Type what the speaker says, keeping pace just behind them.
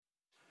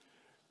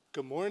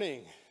Good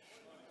morning.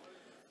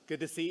 Good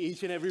to see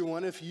each and every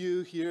one of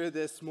you here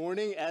this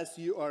morning. As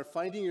you are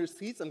finding your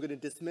seats, I'm going to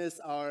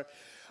dismiss our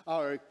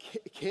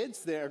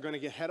kids. They are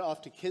going to head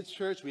off to kids'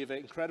 church. We have an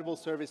incredible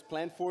service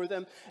planned for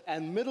them.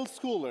 And middle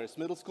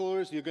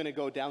schoolers, you're going to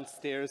go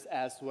downstairs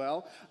as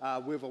well.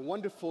 We have a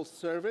wonderful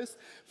service.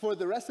 For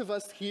the rest of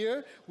us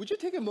here, would you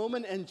take a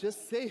moment and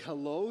just say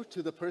hello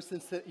to the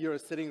person you're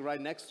sitting right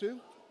next to?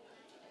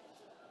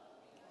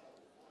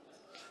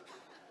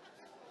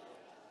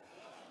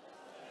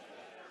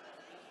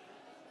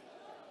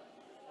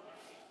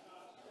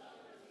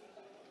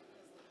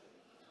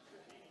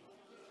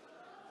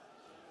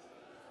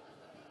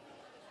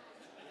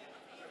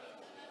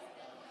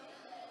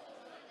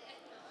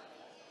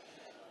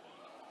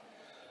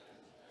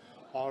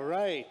 All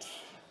right,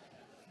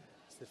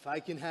 so if I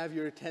can have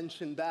your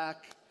attention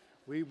back,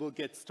 we will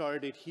get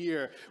started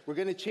here. We're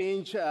going to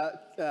change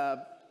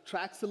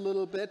tracks a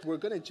little bit. We're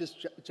going to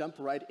just jump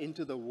right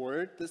into the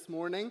Word this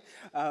morning.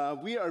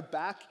 We are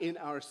back in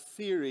our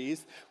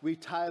series we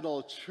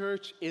titled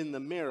Church in the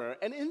Mirror.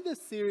 And in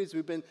this series,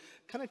 we've been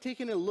kind of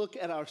taking a look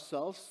at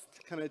ourselves,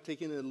 kind of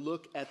taking a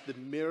look at the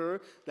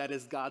mirror that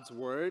is God's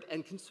Word,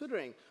 and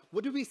considering,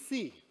 what do we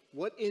see?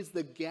 What is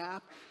the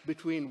gap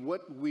between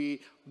what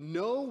we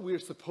know we're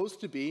supposed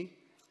to be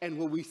and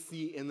what we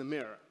see in the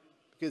mirror?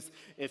 Because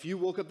if you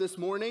woke up this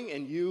morning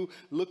and you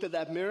looked at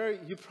that mirror,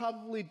 you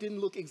probably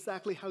didn't look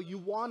exactly how you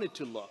wanted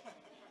to look,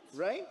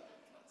 right?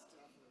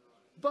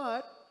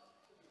 But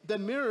the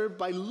mirror,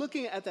 by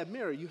looking at that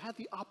mirror, you had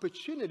the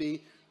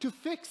opportunity to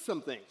fix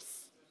some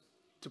things.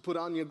 To put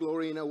on your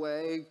glory in a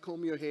way,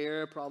 comb your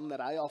hair, a problem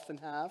that I often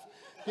have.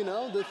 You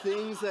know, the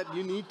things that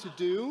you need to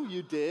do,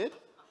 you did.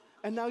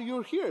 And now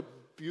you're here,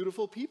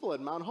 beautiful people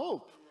at Mount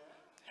Hope,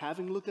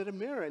 having looked at a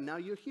mirror, and now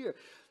you're here.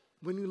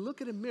 When you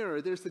look at a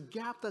mirror, there's a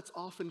gap that's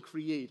often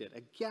created, a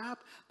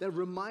gap that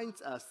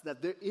reminds us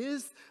that there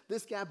is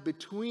this gap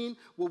between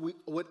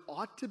what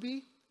ought to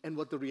be and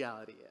what the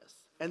reality is.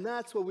 And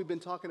that's what we've been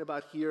talking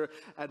about here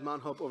at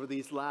Mount Hope over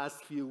these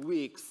last few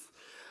weeks.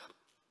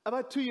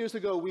 About 2 years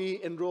ago,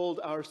 we enrolled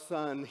our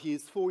son,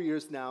 he's 4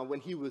 years now, when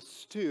he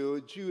was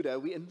 2, Judah,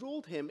 we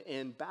enrolled him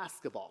in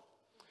basketball.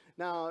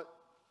 Now,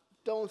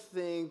 don't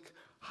think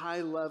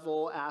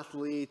high-level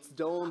athletes,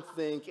 don't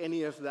think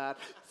any of that.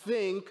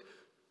 Think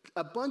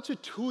a bunch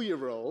of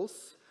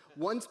 2-year-olds,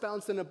 one's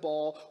bouncing a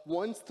ball,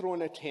 one's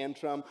throwing a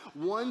tantrum,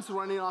 one's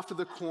running off to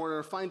the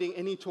corner, finding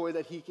any toy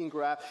that he can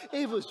grab.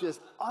 It was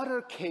just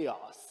utter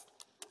chaos.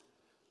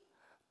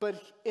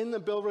 But in the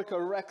Belmont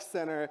Rec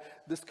Center,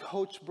 this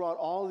coach brought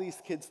all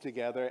these kids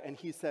together, and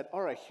he said,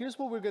 all right, here's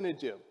what we're going to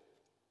do.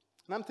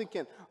 And I'm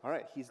thinking, all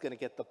right, he's going to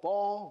get the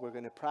ball, we're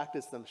going to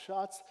practice some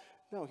shots.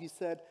 No, he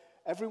said,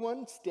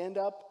 everyone stand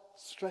up,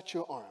 stretch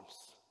your arms.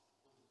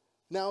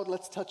 Now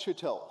let's touch your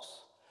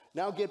toes.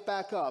 Now get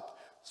back up,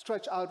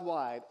 stretch out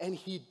wide. And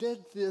he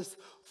did this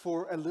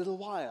for a little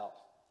while.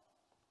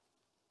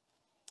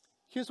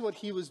 Here's what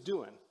he was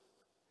doing.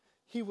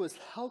 He was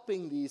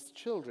helping these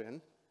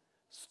children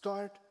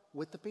start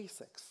with the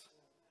basics.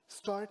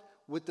 Start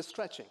with the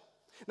stretching.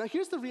 Now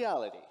here's the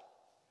reality.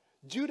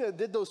 Judah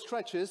did those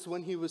stretches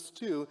when he was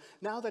 2.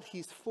 Now that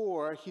he's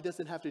 4, he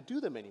doesn't have to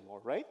do them anymore,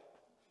 right?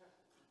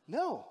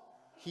 No,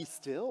 he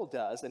still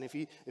does. And if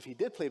he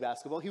did play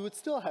basketball, he would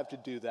still have to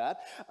do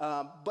that.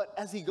 But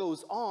as he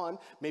goes on,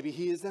 maybe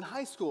he is in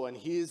high school and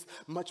he is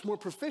much more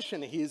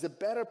proficient. He is a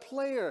better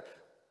player.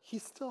 He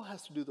still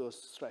has to do those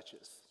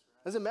stretches.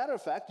 As a matter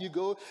of fact, you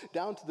go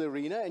down to the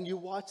arena and you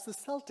watch the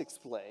Celtics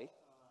play.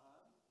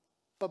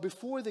 But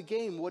before the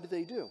game, what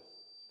do?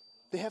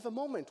 They have a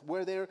moment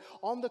where they're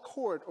on the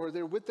court or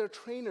they're with their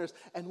trainers.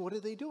 And what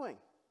are they doing?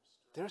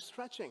 They're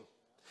stretching.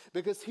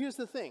 Because here's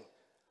the thing.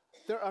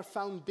 There are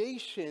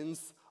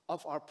foundations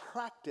of our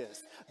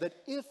practice that,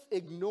 if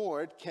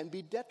ignored, can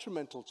be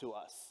detrimental to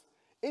us.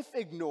 If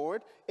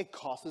ignored, it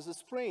causes a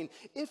sprain.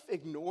 If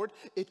ignored,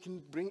 it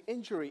can bring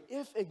injury.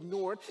 If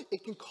ignored,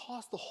 it can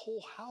cause the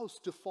whole house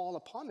to fall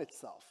upon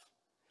itself.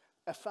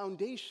 A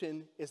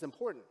foundation is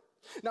important.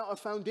 Now, a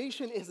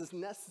foundation is as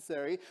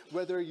necessary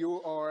whether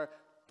you are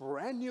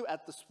brand new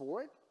at the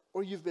sport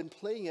or you've been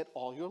playing it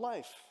all your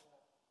life.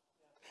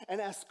 And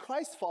as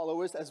Christ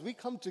followers, as we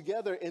come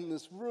together in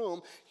this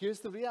room, here's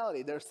the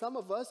reality. There are some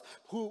of us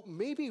who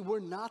maybe we're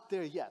not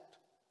there yet.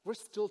 We're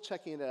still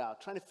checking it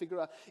out, trying to figure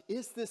out,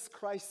 is this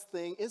Christ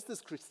thing, is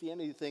this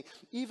Christianity thing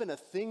even a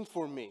thing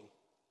for me?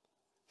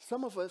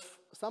 Some of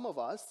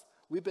us,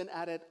 we've been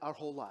at it our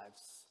whole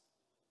lives.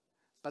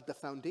 But the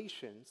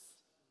foundations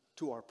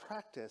to our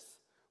practice,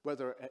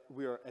 whether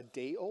we're a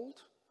day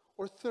old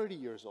or 30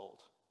 years old,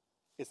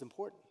 is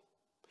important.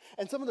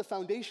 And some of the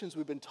foundations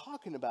we've been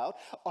talking about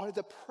are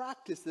the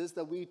practices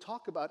that we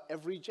talk about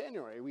every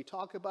January. We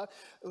talk about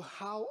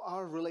how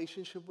our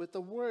relationship with the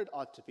Word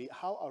ought to be,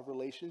 how our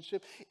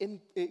relationship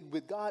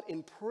with God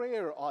in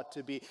prayer ought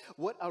to be,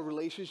 what our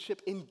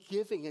relationship in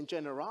giving and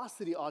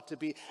generosity ought to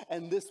be.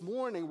 And this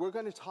morning, we're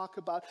going to talk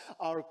about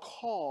our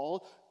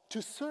call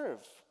to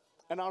serve.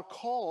 and our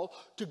call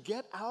to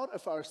get out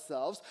of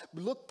ourselves,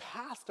 look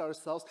past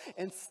ourselves,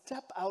 and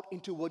step out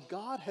into what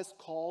God has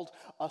called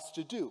us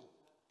to do.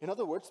 In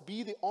other words,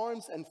 be the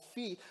arms and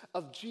feet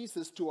of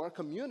Jesus to our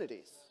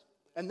communities.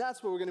 And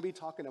that's what we're going to be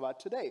talking about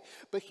today.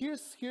 But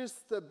here's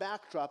the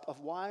backdrop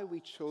of why we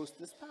chose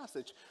this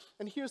passage.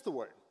 And here's the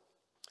word.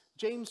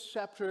 James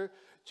chapter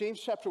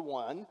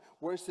 1,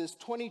 verses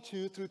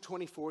 22 through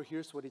 24,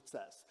 here's what it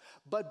says.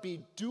 But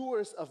be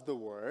doers of the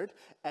word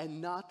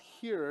and not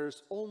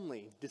hearers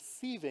only,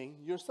 deceiving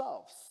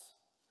yourselves.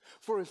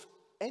 For if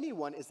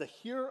anyone is a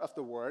hearer of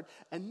the word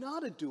and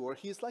not a doer,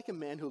 he is like a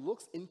man who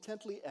looks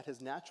intently at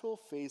his natural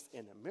face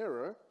in a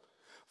mirror.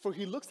 For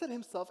he looks at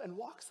himself and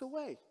walks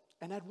away,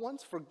 and at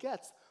once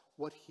forgets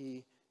what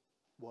he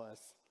was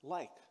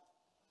like.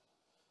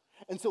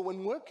 And so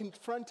when we're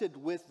confronted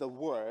with the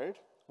word,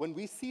 when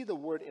we see the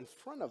word in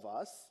front of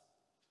us,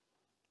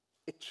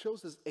 it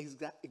shows us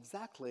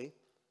exactly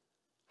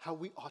how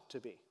we ought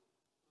to be.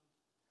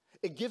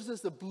 It gives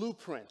us the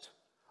blueprint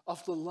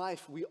of the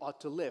life we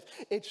ought to live.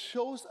 It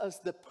shows us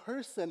the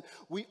person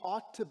we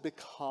ought to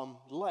become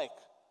like.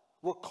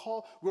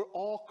 We're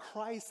all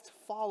Christ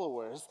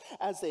followers,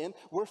 as in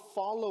we're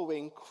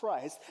following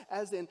Christ,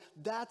 as in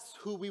that's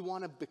who we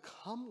want to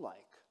become like.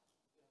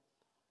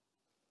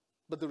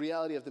 But the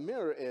reality of the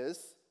mirror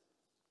is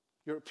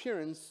your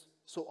appearance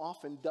so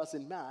often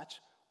doesn't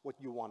match what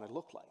you want to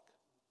look like.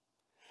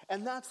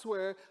 And that's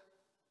where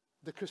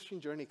the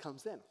Christian journey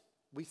comes in.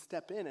 We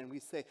step in and we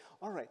say,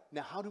 all right,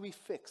 now how do we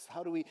fix?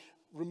 How do we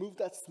remove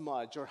that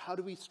smudge? Or how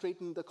do we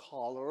straighten the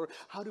collar? Or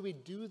how do we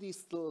do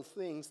these little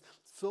things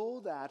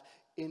so that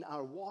in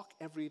our walk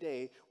every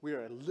day, we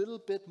are a little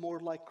bit more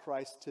like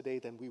Christ today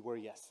than we were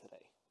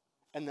yesterday?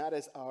 And that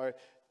is our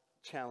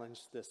challenge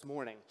this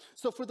morning.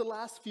 So for the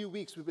last few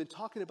weeks, we've been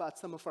talking about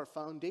some of our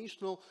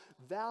foundational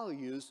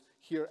values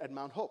here at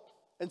Mount Hope.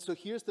 And so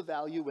here's the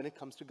value when it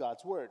comes to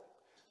God's word.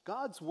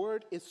 God's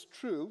word is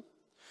true,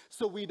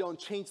 so we don't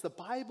change the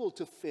Bible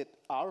to fit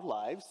our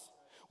lives.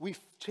 We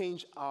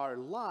change our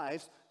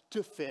lives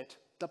to fit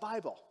the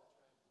Bible.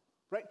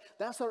 Right?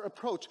 That's our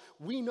approach.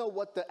 We know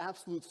what the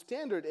absolute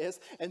standard is,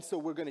 and so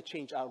we're going to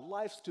change our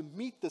lives to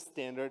meet the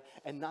standard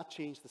and not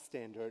change the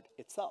standard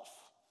itself.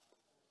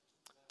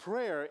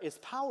 Prayer is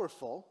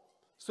powerful,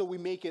 so we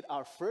make it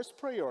our first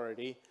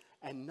priority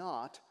and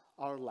not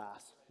our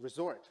last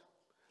resort.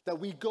 That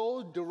we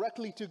go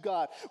directly to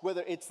God,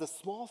 whether it's the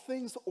small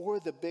things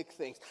or the big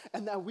things.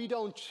 And that we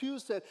don't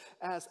choose it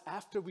as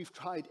after we've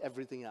tried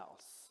everything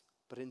else.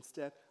 But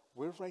instead,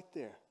 we're right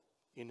there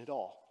in it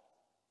all,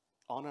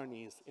 on our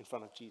knees in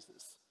front of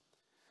Jesus.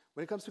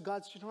 When it comes to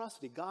God's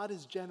generosity, God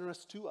is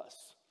generous to us.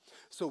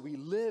 So we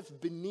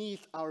live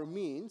beneath our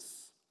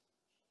means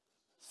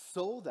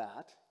so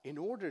that in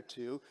order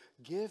to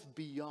give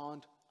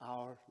beyond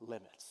our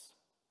limits.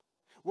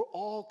 We're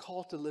all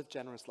called to live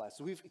generous lives.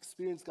 So we've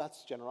experienced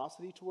God's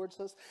generosity towards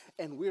us,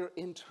 and we're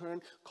in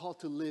turn called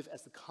to live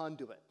as a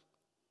conduit,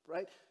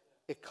 right?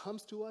 It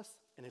comes to us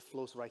and it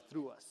flows right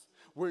through us.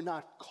 We're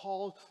not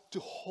called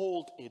to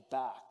hold it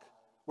back.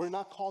 We're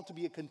not called to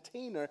be a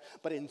container,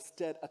 but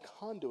instead a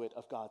conduit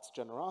of God's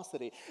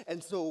generosity.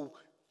 And so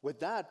with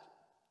that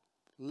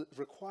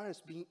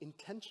requires being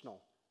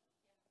intentional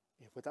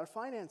with our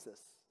finances,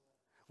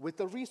 with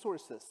the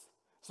resources,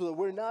 so that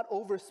we're not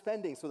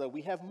overspending, so that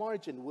we have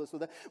margin, so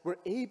that we're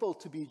able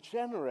to be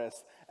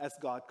generous as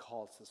God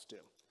calls us to.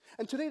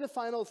 And today, the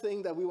final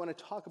thing that we want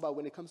to talk about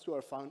when it comes to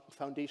our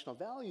foundational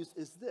values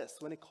is this.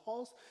 When it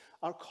calls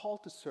our call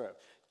to serve,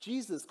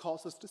 Jesus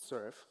calls us to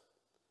serve,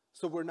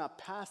 so we're not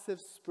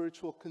passive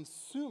spiritual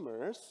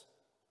consumers,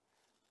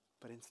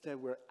 but instead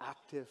we're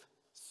active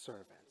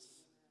servants.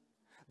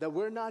 That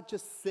we're not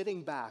just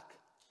sitting back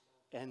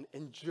and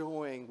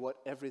enjoying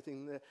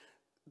everything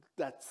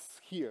that's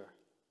here.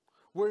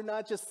 We're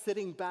not just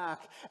sitting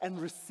back and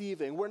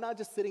receiving. We're not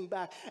just sitting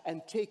back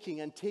and taking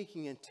and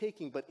taking and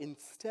taking, but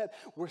instead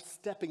we're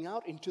stepping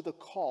out into the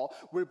call.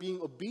 We're being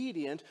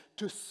obedient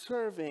to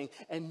serving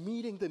and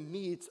meeting the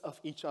needs of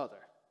each other.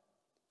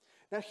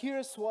 Now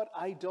here's what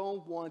I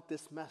don't want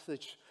this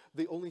message,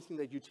 the only thing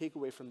that you take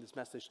away from this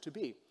message to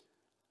be.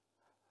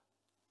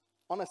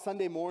 On a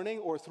Sunday morning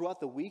or throughout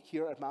the week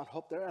here at Mount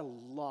Hope, there are a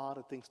lot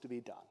of things to be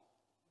done.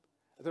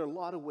 There are a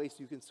lot of ways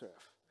you can serve.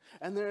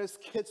 And there's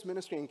kids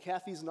ministry, and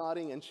Kathy's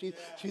nodding, and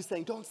she's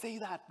saying, don't say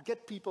that,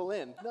 get people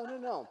in.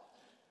 No.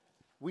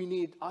 We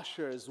need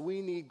ushers,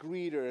 we need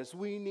greeters,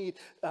 we need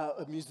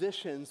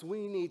musicians,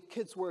 we need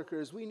kids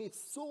workers, we need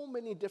so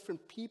many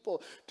different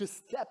people to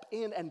step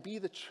in and be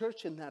the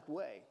church in that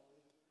way.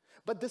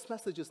 But this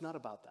message is not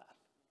about that.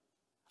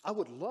 I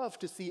would love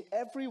to see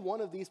every one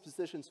of these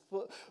positions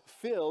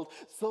filled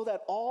so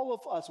that all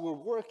of us, we're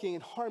working in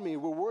harmony,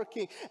 we're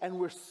working and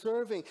we're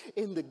serving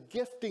in the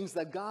giftings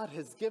that God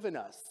has given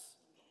us.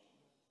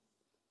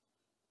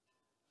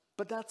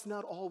 But that's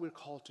not all we're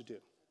called to do.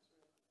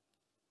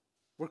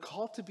 We're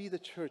called to be the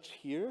church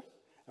here,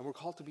 and we're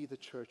called to be the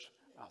church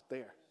out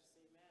there.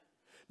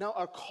 Now,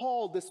 our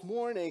call this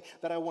morning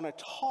that I want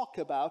to talk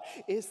about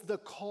is the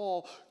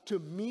call to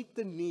meet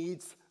the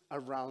needs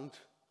around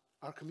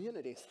our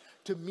communities,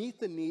 to meet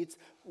the needs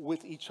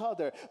with each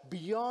other,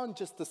 beyond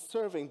just the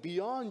serving,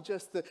 beyond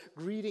just the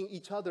greeting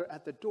each other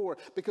at the door,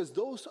 because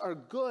those are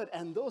good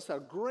and those are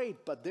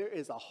great, but there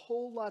is a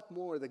whole lot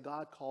more that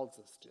God calls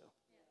us to,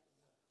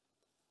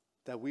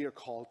 that we are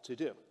called to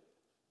do.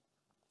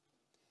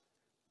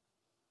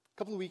 A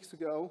couple of weeks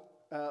ago,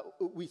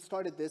 we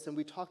started this and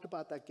we talked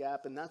about that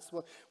gap, and that's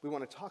what we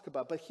want to talk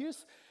about. But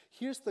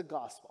here's the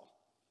gospel.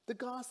 The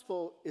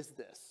gospel is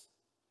this,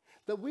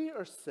 that we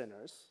are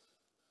sinners,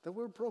 that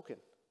we're broken,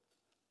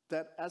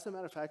 that, as a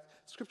matter of fact,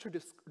 Scripture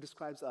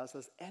describes us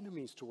as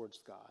enemies towards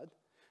God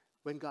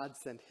when God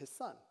sent his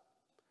Son.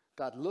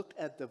 God looked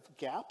at the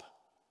gap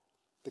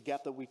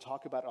that we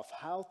talk about of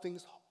how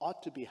things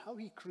ought to be, how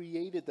he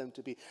created them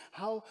to be,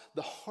 how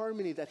the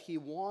harmony that he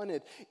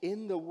wanted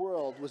in the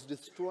world was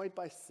destroyed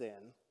by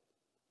sin,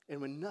 and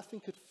when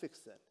nothing could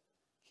fix it,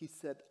 he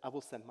said, I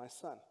will send my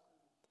Son.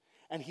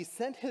 And he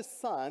sent his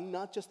Son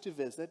not just to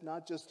visit,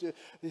 not just to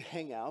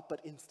hang out,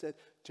 but instead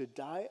to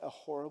die a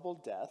horrible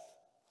death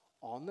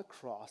on the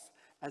cross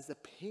as a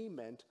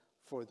payment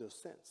for those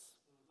sins.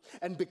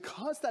 And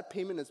because that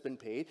payment has been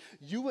paid,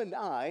 you and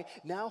I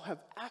now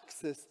have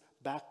access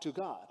back to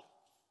God.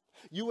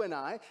 You and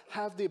I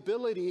have the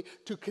ability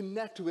to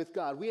connect with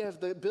God. We have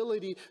the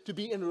ability to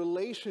be in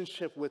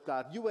relationship with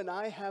God. You and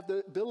I have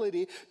the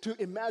ability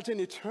to imagine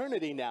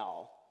eternity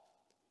now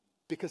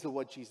because of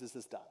what Jesus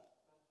has done.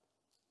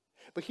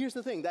 But here's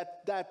the thing,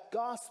 that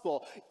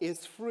gospel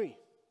is free.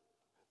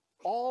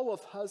 All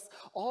of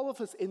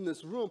us in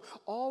this room,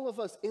 all of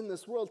us in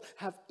this world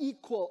have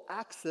equal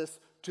access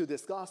to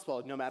this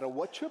gospel. No matter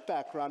what your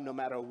background, no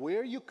matter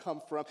where you come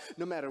from,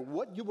 no matter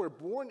what you were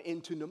born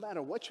into, no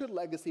matter what your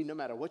legacy, no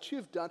matter what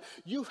you've done,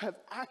 you have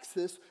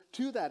access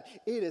to that.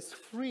 It is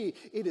free.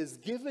 It is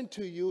given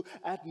to you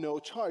at no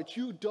charge.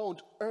 You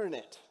don't earn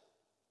it.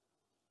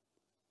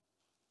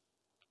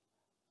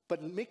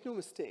 But make no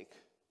mistake,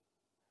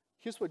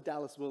 here's what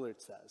Dallas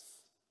Willard says.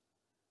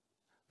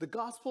 The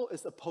gospel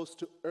is opposed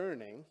to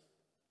earning.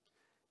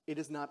 It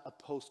is not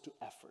opposed to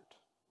effort.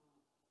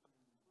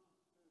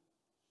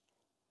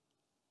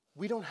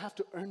 We don't have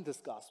to earn this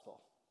gospel,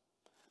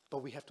 but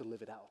we have to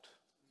live it out.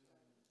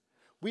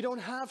 We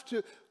don't have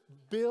to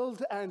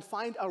build and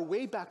find our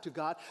way back to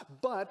God,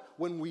 but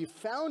when we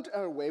found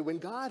our way, when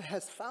God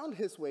has found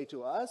his way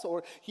to us,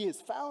 or he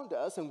has found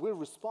us and we're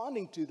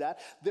responding to that,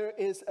 there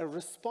is a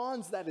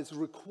response that is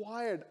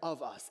required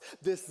of us.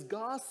 This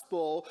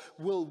gospel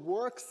will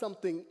work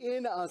something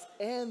in us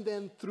and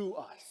then through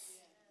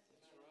us.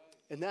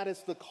 And that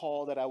is the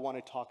call that I want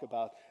to talk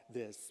about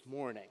this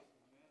morning.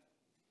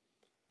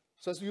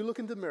 So as you look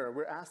in the mirror,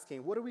 we're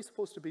asking, what are we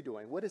supposed to be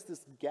doing? What is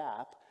this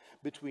gap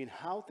between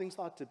how things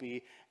ought to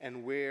be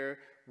and where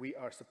we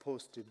are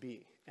supposed to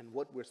be and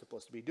what we're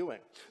supposed to be doing?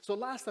 So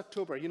last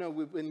October,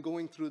 we've been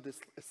going through this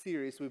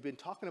series. We've been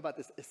talking about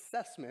this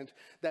assessment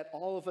that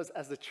all of us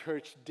as a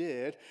church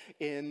did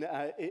in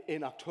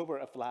October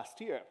of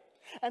last year.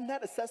 And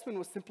that assessment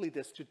was simply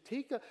this, to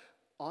take an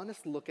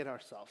honest look at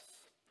ourselves,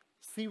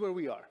 see where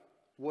we are.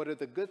 What are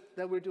the good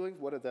that we're doing?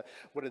 What are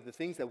the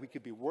things that we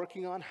could be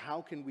working on?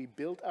 How can we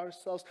build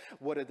ourselves?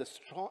 What are the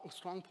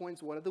strong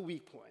points? What are the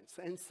weak points?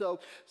 And so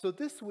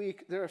this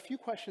week, there are a few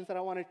questions that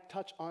I want to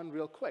touch on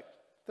real quick.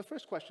 The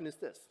first question is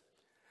this: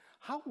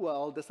 how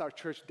well does our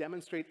church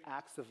demonstrate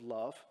acts of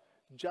love,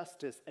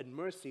 justice, and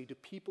mercy to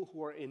people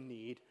who are in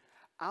need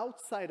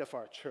outside of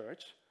our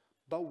church,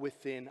 but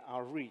within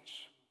our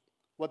reach?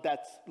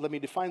 Let me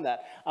define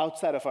that.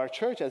 Outside of our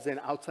church, as in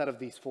outside of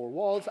these four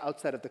walls,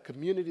 outside of the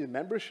community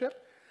membership,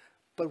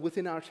 but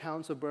within our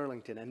towns of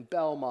Burlington and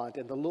Belmont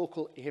and the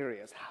local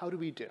areas. How do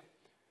we do?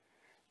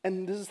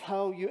 And this is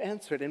how you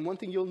answer it. And one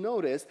thing you'll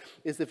notice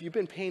is if you've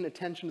been paying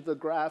attention to the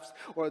graphs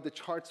or the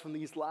charts from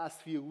these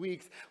last few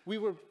weeks, we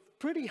were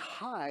pretty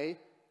high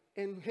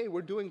in, hey,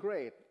 we're doing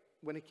great.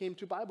 When it came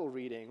to Bible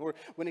reading, or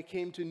when it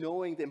came to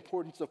knowing the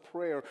importance of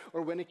prayer,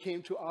 or when it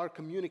came to our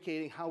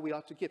communicating how we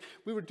ought to give.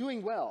 We were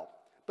doing well.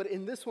 But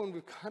in this one,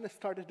 we've kind of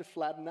started to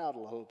flatten out a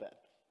little bit.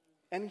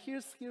 And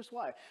here's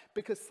why.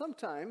 Because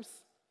sometimes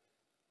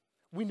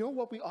we know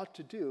what we ought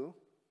to do,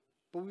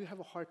 but we have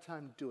a hard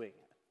time doing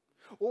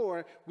it.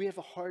 Or we have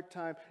a hard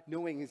time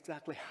knowing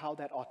exactly how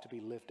that ought to be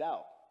lived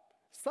out.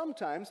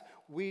 Sometimes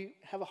we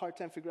have a hard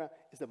time figuring out,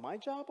 is it my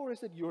job or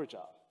is it your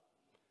job?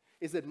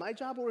 Is it my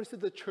job or is it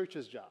the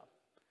church's job?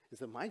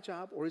 Is it my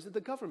job or is it the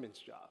government's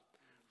job?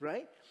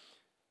 Right?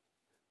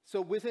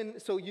 So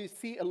you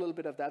see a little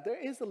bit of that. There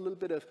is a little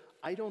bit of,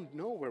 I don't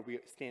know where we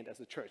stand as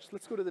a church.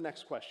 Let's go to the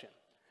next question.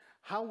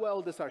 How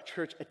well does our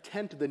church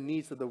attend to the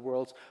needs of the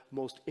world's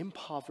most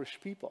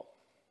impoverished people?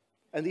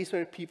 And these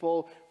are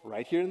people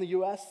right here in the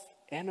U.S.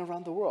 and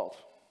around the world.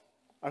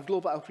 Our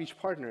global outreach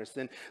partners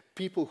and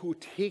people who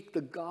take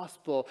the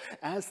gospel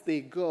as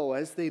they go,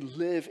 as they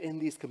live in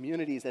these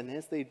communities and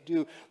as they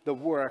do the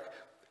work.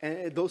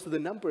 And those are the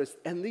numbers.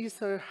 And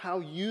these are how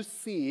you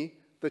see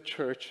the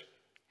church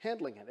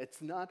handling it.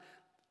 It's not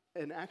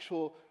an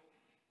actual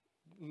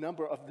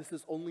number of this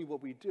is only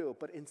what we do,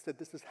 but instead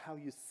this is how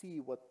you see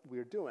what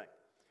we're doing.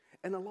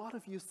 And a lot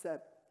of you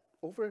said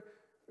over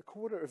a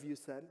quarter of you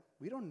said,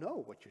 we don't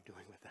know what you're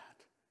doing with that.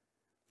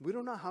 We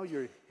don't know how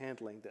you're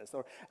handling this,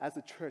 or as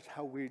a church,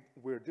 how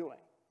we're doing.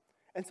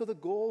 And so the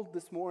goal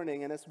this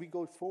morning, and as we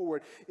go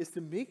forward, is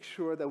to make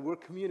sure that we're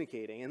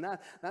communicating. And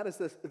that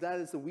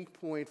is a weak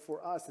point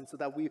for us, and so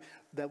that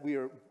we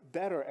are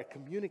better at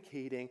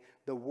communicating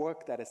the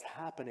work that is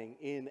happening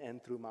in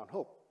and through Mount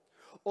Hope.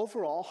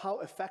 Overall,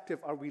 how effective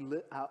are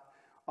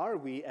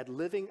we at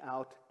living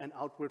out an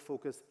outward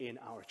focus in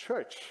our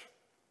church?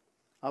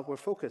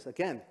 Outward focus,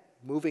 again,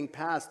 moving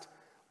past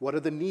what are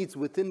the needs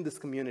within this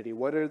community?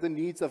 What are the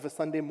needs of a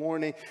Sunday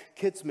morning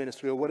kids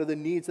ministry? Or what are the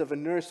needs of a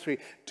nursery?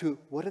 To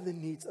what are the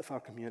needs of our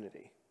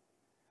community?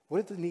 What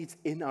are the needs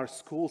in our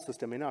school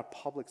system, in our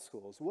public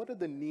schools? What are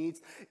the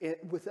needs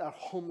with our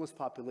homeless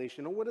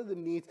population? Or what are the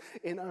needs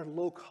in our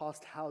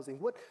low-cost housing?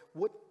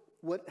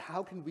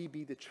 How can we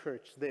be the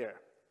church there?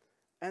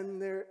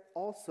 And there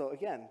also,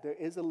 again, there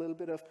is a little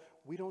bit of,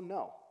 we don't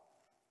know.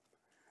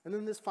 And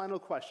then this final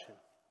question.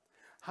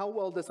 How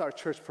well does our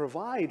church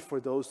provide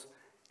for those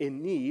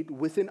in need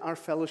within our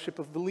fellowship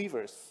of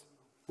believers,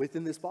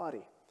 within this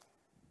body,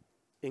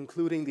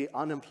 including the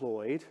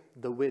unemployed,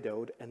 the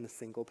widowed, and the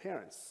single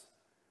parents?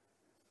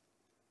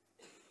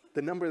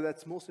 The number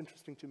that's most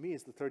interesting to me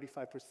is the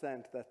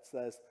 35% that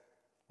says,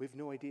 we have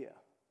no idea.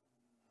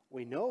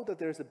 We know that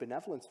there's a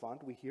benevolence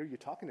fund. We hear you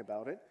talking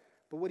about it,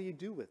 but what do you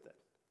do with it?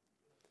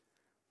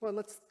 Well,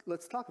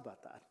 let's talk about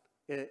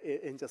that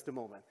in just a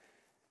moment.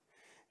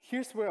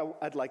 Here's where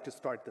I'd like to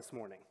start this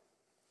morning.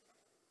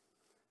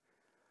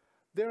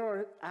 There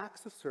are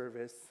acts of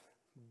service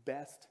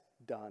best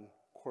done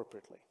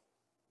corporately,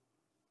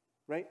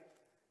 right?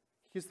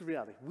 Here's the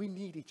reality. We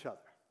need each other.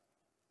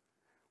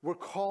 We're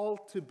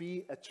called to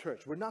be a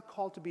church. We're not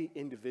called to be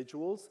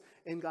individuals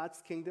in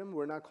God's kingdom.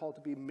 We're not called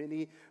to be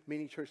many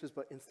churches,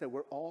 but instead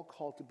we're all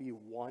called to be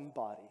one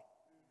body.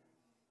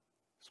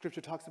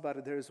 Scripture talks about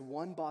it. There is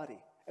one body,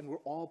 and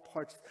we're all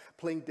parts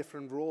playing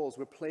different roles.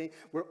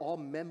 We're all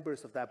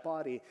members of that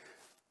body.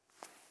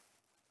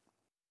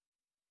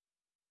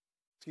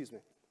 Excuse me.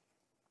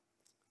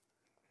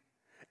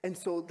 And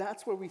so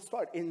that's where we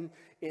start. And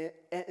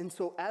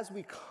so as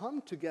we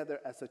come together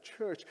as a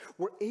church,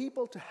 we're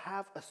able to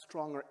have a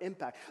stronger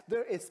impact.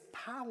 There is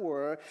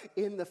power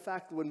in the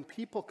fact that when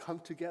people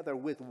come together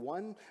with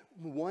one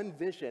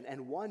vision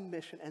and one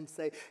mission and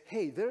say,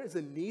 hey, there is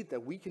a need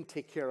that we can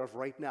take care of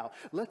right now.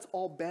 Let's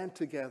all band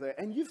together.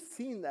 And you've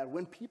seen that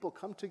when people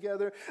come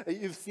together.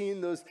 You've seen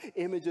those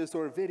images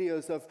or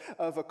videos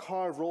of a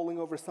car rolling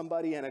over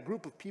somebody, and a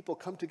group of people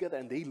come together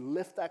and they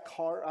lift that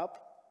car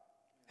up.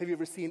 Have you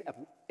ever seen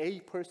a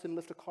person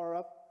lift a car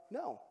up?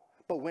 No.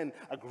 But when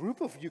a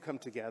group of you come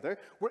together,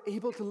 we're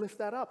able to lift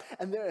that up.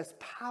 And there is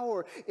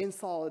power in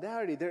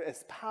solidarity. There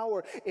is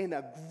power in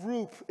a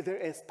group. There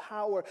is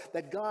power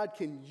that God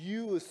can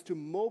use to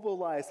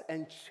mobilize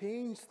and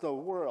change the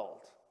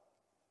world.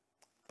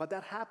 But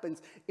that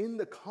happens in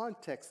the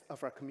context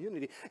of our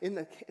community.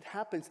 It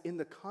happens in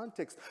the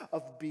context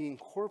of being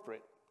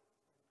corporate,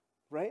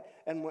 right?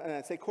 And when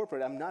I say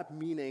corporate, I'm not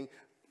meaning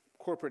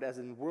corporate as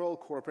in world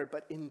corporate,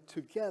 but in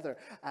together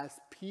as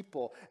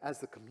people, as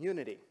the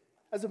community.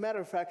 As a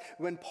matter of fact,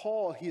 when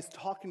Paul, he's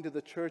talking to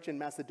the church in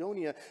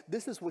Macedonia,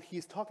 this is what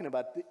he's talking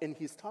about. And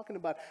he's talking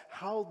about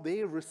how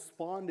they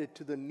responded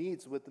to the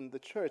needs within the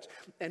church.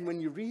 And when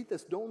you read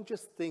this, don't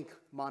just think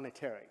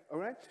monetary, all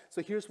right?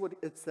 So here's what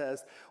it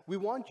says. We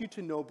want you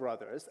to know,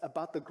 brothers,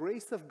 about the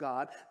grace of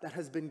God that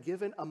has been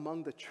given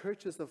among the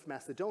churches of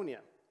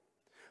Macedonia.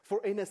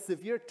 For in a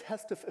severe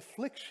test of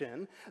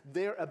affliction,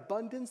 their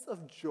abundance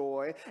of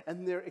joy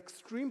and their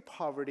extreme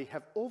poverty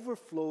have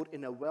overflowed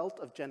in a wealth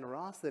of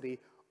generosity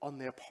on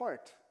their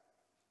part.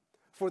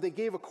 For they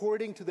gave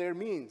according to their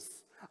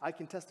means, I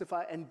can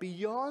testify, and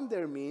beyond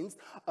their means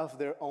of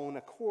their own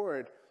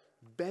accord,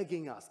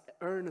 begging us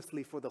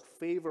earnestly for the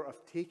favor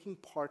of taking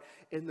part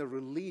in the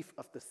relief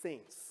of the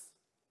saints.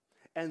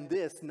 And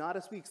this, not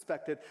as we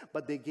expected,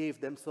 but they gave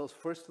themselves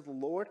first to the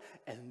Lord,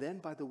 and then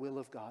by the will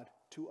of God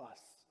to us.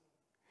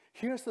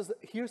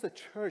 Here's a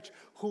church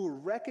who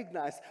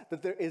recognize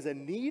that there is a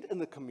need in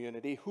the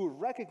community, who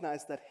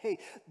recognize that, hey,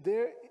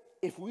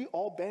 if we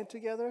all band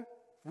together,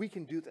 we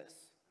can do this.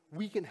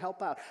 We can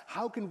help out.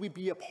 How can we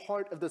be a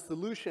part of the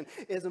solution?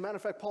 As a matter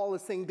of fact, Paul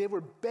is saying they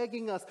were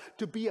begging us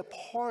to be a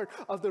part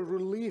of the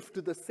relief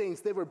to the saints.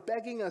 They were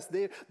begging us,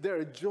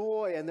 their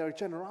joy and their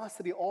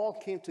generosity all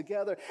came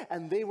together,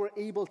 and they were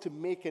able to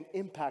make an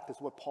impact, is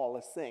what Paul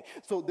is saying.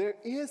 So there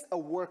is a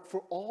work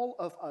for all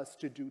of us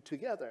to do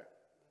together.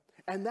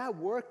 And that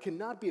work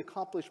cannot be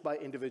accomplished by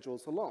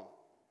individuals alone.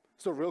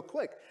 So real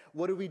quick,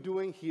 what are we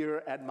doing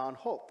here at Mount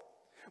Hope?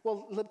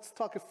 Well, let's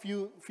talk a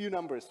few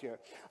numbers here.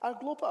 Our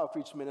global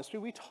outreach ministry,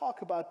 we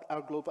talk about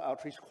our global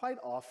outreach quite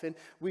often.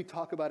 We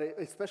talk about it,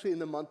 especially in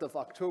the month of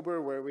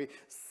October, where we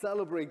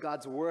celebrate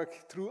God's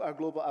work through our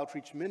global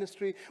outreach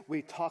ministry.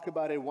 We talk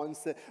about it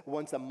once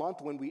a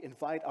month when we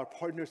invite our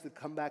partners to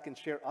come back and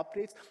share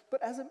updates.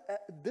 But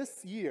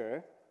this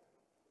year,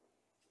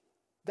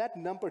 that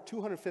number,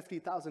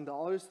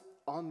 $250,000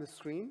 on the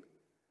screen,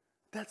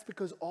 That's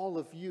because all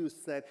of you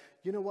said,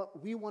 you know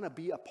what, we want to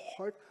be a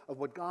part of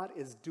what God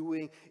is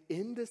doing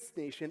in this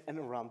nation and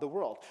around the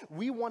world.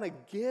 We want to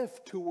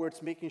give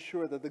towards making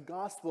sure that the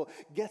gospel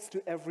gets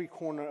to every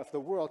corner of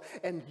the world.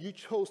 And you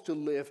chose to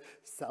live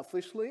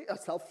selflessly,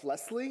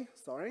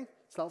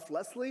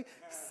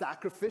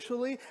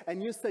 sacrificially,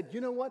 and you said, you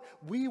know what,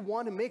 we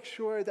want to make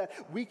sure that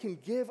we can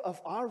give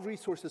of our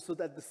resources so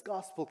that this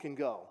gospel can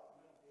go.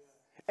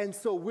 And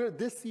so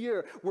this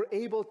year, we're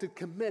able to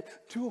commit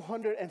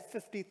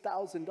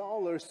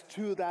 $250,000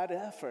 to that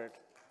effort.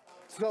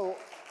 So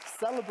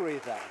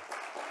celebrate that.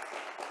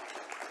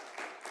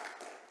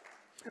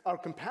 Our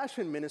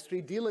compassion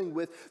ministry, dealing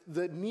with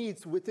the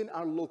needs within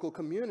our local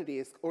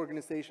communities,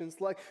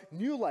 organizations like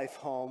New Life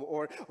Home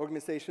or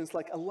organizations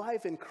like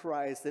Alive in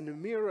Christ and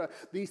Amira,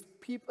 these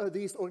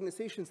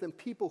organizations and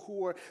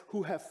people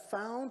who have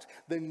found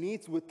the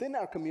needs within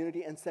our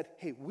community and said,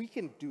 hey, we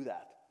can do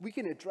that. We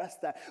can address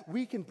that.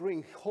 We can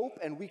bring hope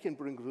and we can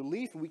bring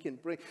relief. We can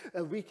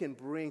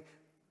bring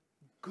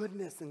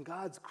goodness and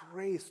God's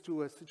grace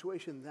to a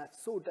situation that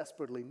so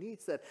desperately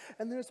needs it.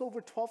 And there's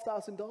over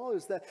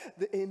 $12,000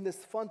 in this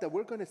fund that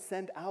we're going to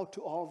send out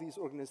to all these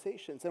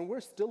organizations. And we're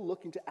still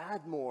looking to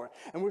add more.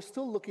 And we're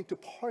still looking to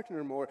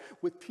partner more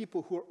with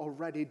people who are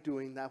already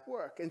doing that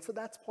work. And so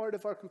that's part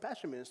of our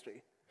compassion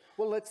ministry.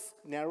 Well, let's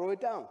narrow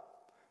it down.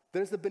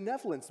 There's a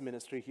benevolence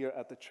ministry here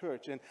at the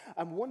church, and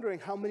I'm wondering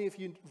how many of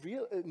you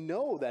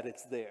know that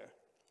it's there.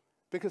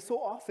 Because so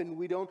often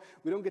we don't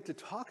get to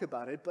talk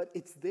about it, but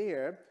it's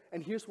there,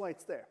 and here's why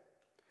it's there.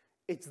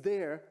 It's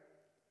there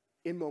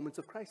in moments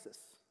of crisis.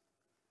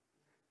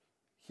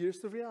 Here's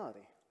the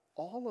reality.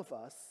 All of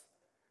us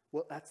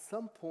will at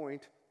some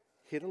point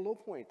hit a low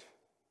point.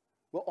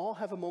 We'll all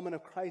have a moment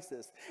of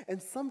crisis,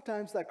 and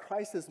sometimes that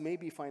crisis may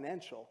be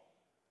financial.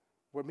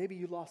 Where maybe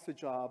you lost a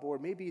job, or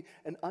maybe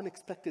an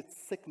unexpected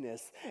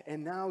sickness,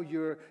 and now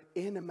you're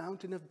in a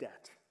mountain of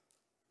debt.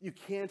 You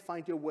can't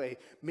find your way.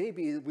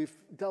 Maybe we've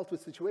dealt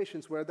with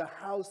situations where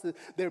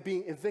they're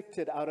being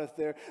evicted out of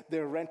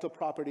their rental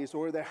properties,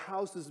 or their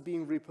house is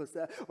being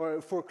repossessed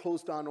or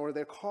foreclosed on, or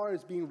their car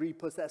is being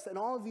repossessed. And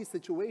all of these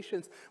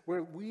situations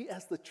where we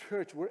as the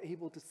church, we're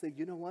able to say,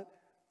 you know what?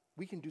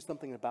 We can do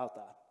something about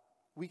that.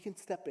 We can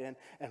step in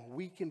and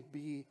we can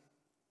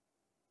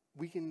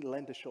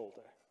lend a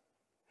shoulder.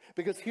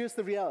 Because here's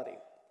the reality.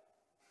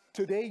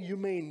 Today you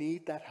may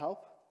need that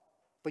help,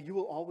 but you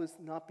will always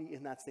not be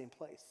in that same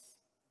place.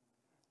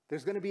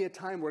 There's going to be a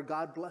time where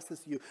God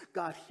blesses you,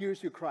 God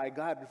hears your cry,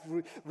 God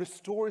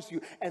restores you,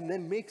 and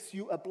then makes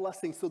you a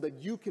blessing so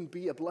that you can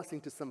be a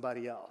blessing to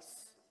somebody else.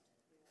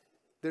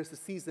 There's a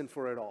season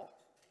for it all.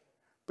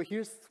 But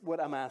here's what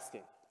I'm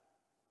asking.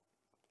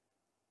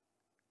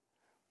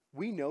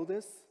 We know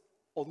this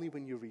only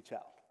when you reach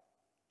out.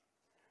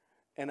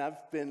 And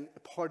I've been a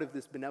part of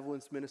this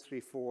benevolence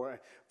ministry for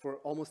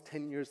almost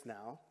 10 years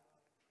now.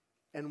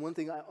 And one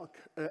thing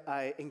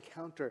I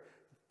encounter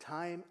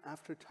time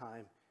after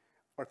time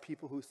are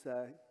people who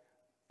say,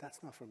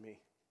 that's not for me.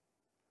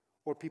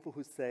 Or people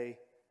who say,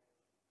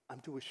 I'm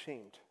too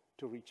ashamed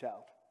to reach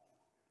out.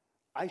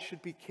 I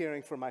should be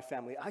caring for my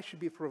family. I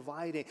should be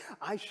providing.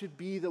 I should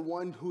be the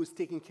one who is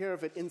taking care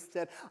of it.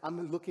 Instead,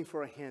 I'm looking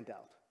for a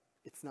handout.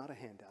 It's not a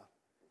handout.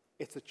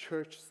 It's a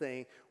church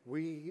saying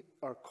we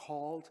are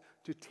called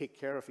to take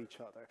care of each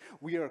other.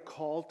 We are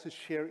called to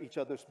share each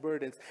other's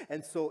burdens.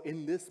 And so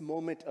in this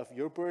moment of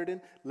your burden,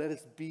 let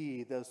us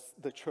be the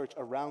church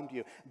around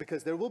you.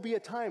 Because there will be a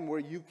time where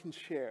you can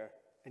share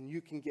and you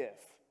can give.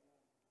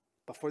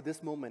 But for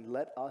this moment,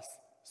 let us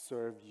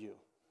serve you.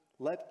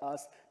 Let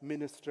us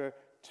minister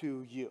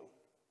to you.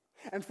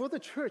 And for the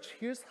church,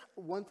 here's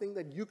one thing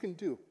that you can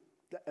do,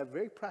 a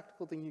very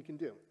practical thing you can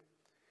do.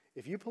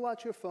 If you pull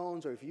out your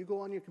phones or if you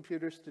go on your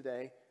computers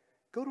today,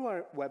 go to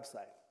our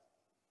website,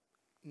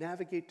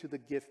 navigate to the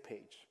Give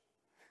page,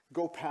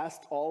 go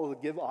past all of the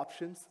Give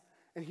options,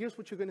 and here's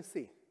what you're going to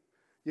see.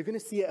 You're going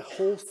to see a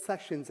whole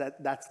section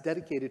that's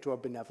dedicated to our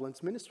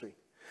benevolence ministry.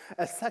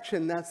 A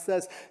section that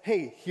says,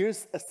 hey,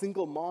 here's a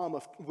single mom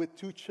with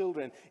 2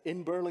 children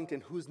in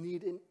Burlington who's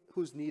needing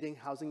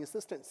housing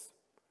assistance.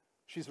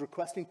 She's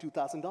requesting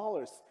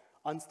 $2,000.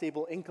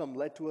 Unstable income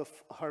led to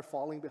her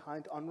falling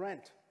behind on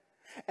rent.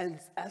 And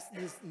as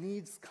these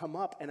needs come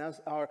up and as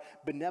our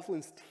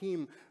benevolence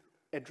team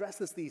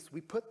addresses these,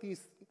 we put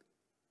these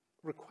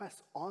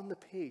requests on the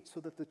page so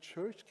that the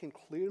church can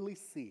clearly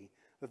see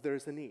that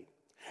there's a need.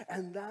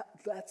 And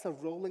that's a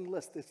rolling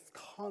list. It's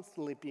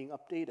constantly being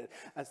updated.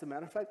 As a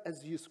matter of fact,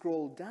 as you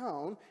scroll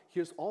down,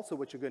 here's also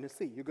what you're going to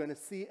see. You're going to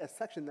see a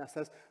section that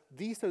says,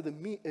 these are the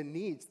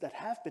needs that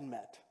have been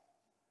met.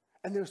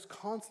 And there's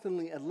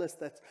constantly a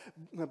list that's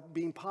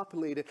being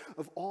populated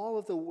of all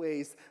of the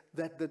ways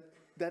that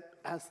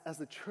as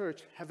a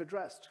church have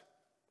addressed.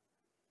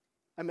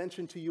 I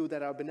mentioned to you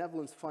that our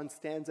benevolence fund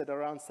stands at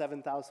around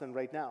 $7,000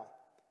 right now.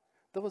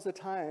 There was a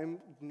time,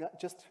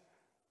 just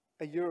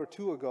a year or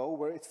 2 ago,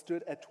 where it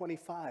stood at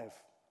 $25,000.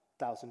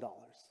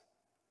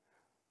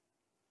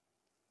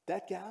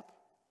 That gap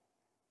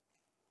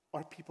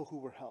are people who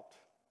were helped.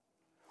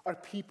 are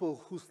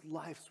people whose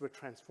lives were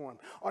transformed,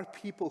 are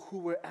people who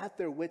were at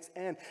their wits'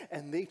 end,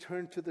 and they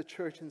turned to the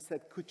church and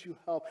said, could you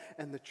help?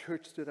 And the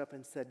church stood up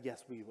and said,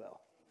 yes, we will.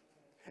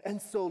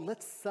 And so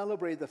let's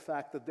celebrate the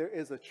fact that there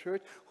is a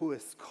church who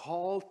is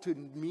called to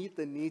meet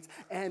the needs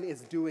and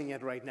is doing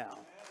it right now.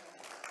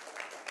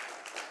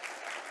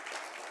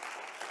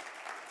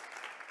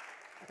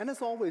 And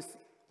as always,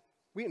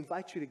 we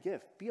invite you to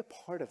give. Be a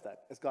part of that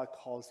as God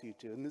calls you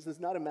to. And this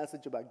is not a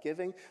message about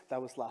giving. That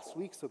was last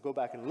week, so go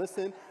back and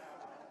listen.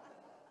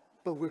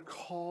 But we're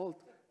called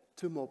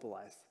to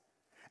mobilize.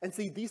 And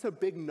see, these are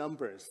big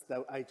numbers that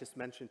I just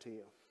mentioned to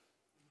you.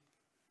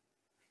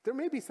 There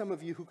may be some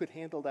of you who could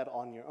handle that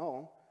on your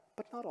own,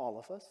 but not all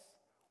of us.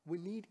 We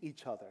need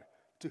each other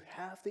to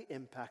have the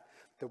impact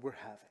that we're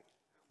having.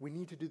 We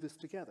need to do this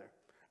together.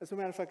 As a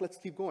matter of fact, let's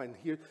keep going.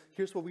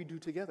 Here's what we do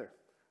together.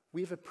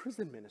 We have a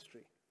prison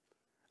ministry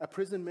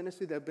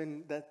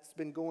that's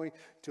been going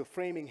to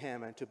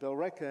Framingham and to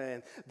Billerica,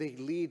 and they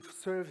lead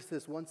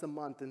services once a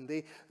month, and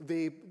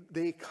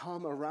they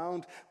come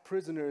around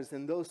prisoners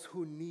and those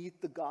who need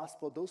the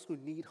gospel, those who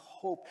need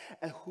hope,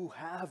 and who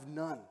have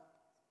none,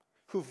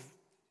 who've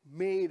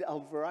made a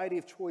variety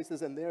of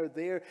choices, and they're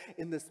there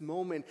in this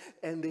moment,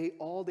 and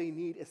all they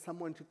need is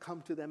someone to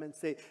come to them and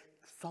say,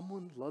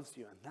 someone loves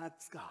you, and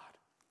that's God.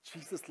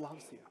 Jesus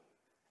loves you.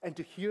 And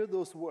to hear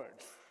those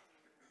words,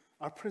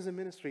 our prison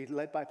ministry,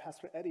 led by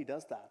Pastor Eddie,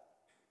 does that.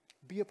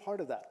 Be a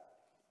part of that.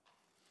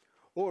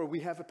 Or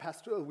we have a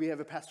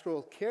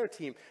pastoral care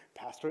team.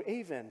 Pastor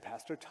Avon,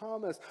 Pastor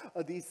Thomas,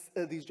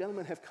 these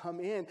gentlemen have come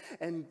in,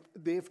 and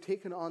they've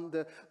taken on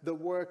the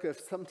work of,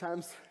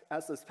 sometimes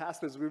as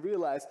pastors, we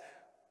realize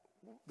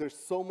there's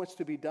so much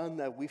to be done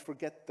that we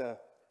forget the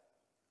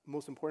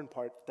most important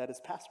part, that is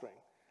pastoring.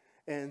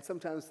 And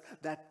sometimes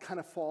that kind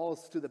of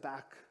falls to the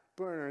back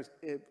burners,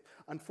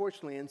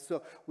 unfortunately. And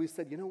so we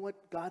said, you know what?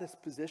 God has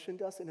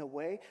positioned us in a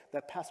way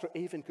that Pastor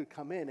Avon could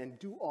come in and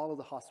do all of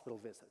the hospital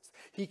visits.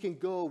 He can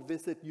go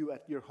visit you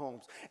at your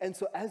homes. And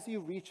so as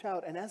you reach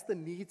out and as the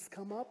needs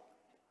come up,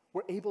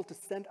 we're able to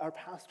send our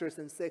pastors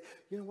and say,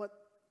 you know what?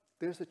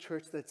 There's a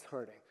church that's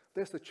hurting.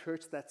 There's a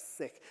church that's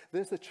sick.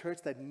 There's a church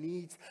that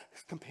needs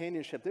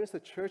companionship. There's a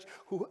church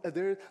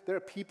there are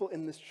people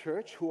in this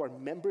church who are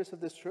members of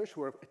this church,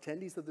 who are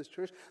attendees of this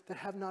church, that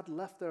have not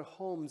left their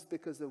homes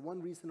because of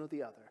one reason or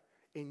the other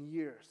in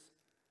years.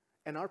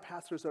 And our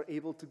pastors are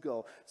able to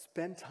go,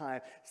 spend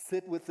time,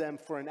 sit with them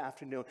for an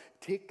afternoon,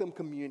 take them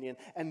communion,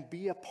 and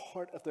be a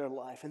part of their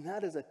life. And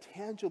that is a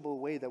tangible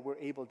way that we're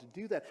able to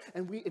do that.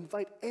 And we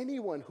invite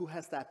anyone who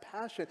has that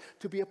passion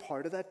to be a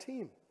part of that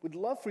team. We'd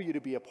love for you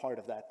to be a part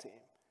of that team.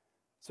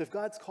 So if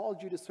God's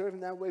called you to serve in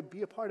that way,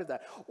 be a part of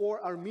that.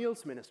 Or our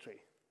meals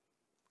ministry.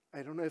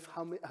 I don't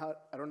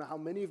know how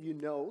many of you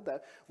know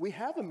that we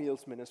have a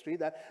meals ministry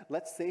that,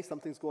 let's say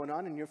something's going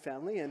on in your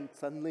family and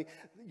suddenly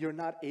you're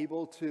not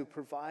able to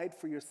provide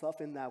for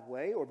yourself in that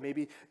way, or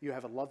maybe you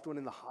have a loved one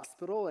in the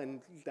hospital and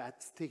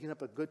that's taking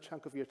up a good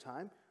chunk of your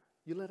time,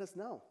 you let us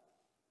know.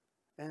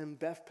 And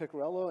Beth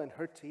Piccarello and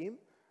her team,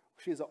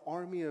 she has an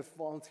army of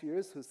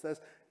volunteers who says,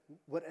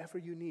 whatever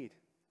you need.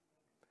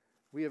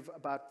 We have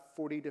about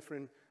 40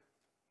 different,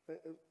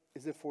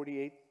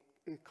 48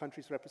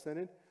 countries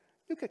represented?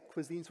 You get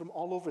cuisines from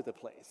all over the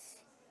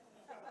place.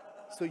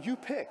 So you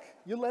pick.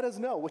 You let us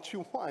know what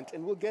you want,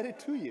 and we'll get it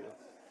to you.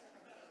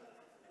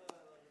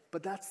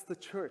 But that's the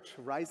church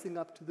rising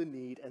up to the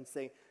need and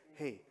saying,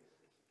 hey,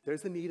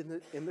 there's a need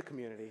in the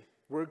community.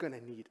 We're going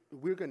to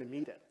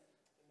meet it.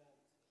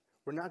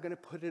 We're not going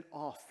to put it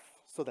off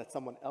so that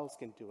someone else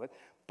can do it,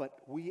 but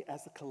we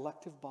as a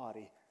collective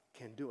body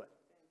can do it.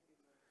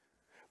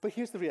 But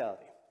here's the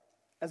reality.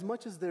 As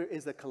much as there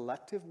is a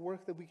collective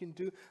work that we can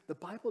do, the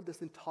Bible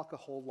doesn't talk a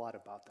whole lot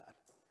about that.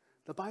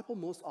 The Bible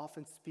most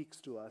often speaks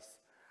to us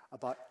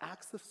about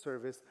acts of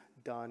service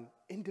done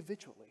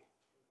individually.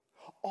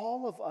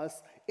 All of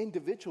us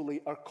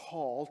individually are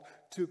called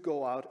to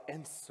go out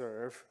and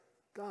serve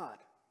God,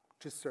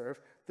 to serve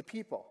the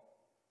people.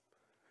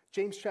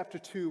 James chapter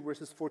 2,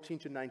 verses 14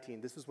 to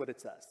 19, this is what it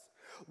says.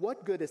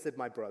 What good is it,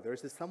 my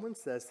brothers, if someone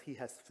says he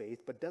has faith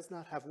but does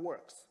not have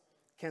works?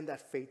 Can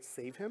that faith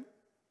save him?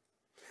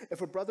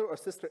 If a brother or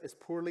sister is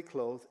poorly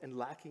clothed and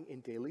lacking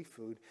in daily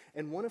food,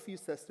 and one of you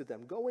says to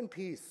them, go in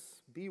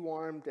peace, be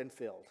warmed and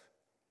filled,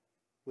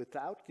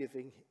 without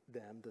giving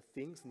them the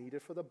things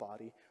needed for the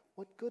body,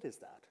 what good is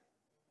that?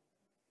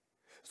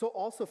 So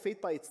also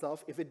faith by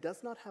itself, if it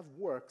does not have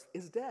works,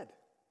 is dead.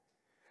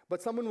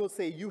 But someone will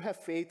say, you have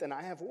faith and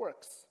I have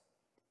works.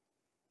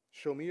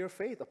 Show me your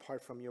faith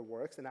apart from your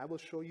works, and I will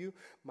show you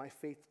my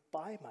faith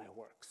by my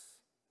works.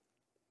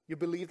 You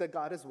believe that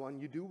God is one,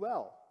 you do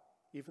well.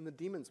 Even the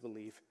demons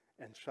believe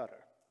and shudder.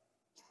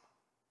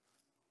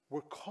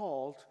 We're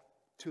called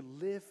to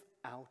live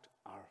out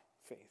our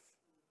faith.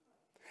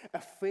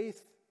 A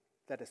faith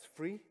that is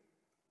free,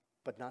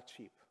 but not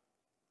cheap.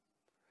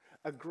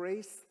 A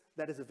grace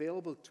that is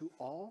available to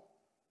all,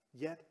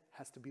 yet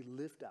has to be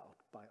lived out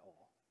by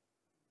all.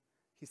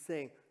 He's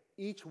saying,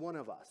 each one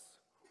of us,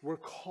 we're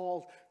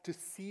called to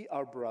see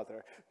our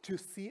brother, to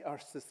see our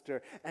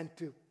sister, and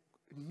to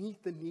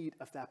meet the need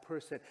of that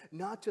person,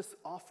 not just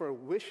offer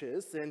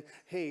wishes and,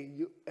 hey,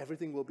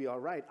 everything will be all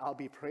right, I'll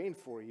be praying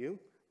for you,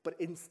 but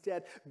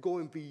instead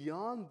going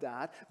beyond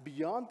that,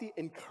 beyond the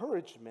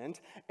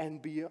encouragement,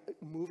 and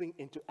moving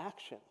into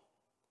action.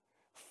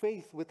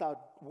 Faith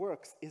without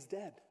works is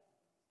dead.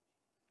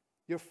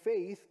 Your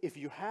faith, if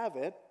you have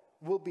it,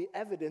 will be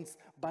evidenced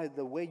by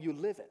the way you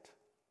live it.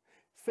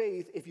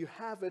 Faith, if you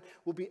have it,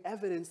 will be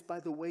evidenced by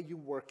the way you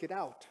work it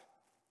out.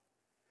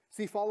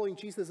 See, following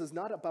Jesus is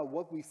not about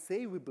what we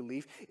say we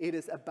believe. It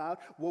is about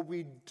what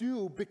we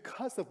do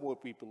because of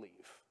what we believe.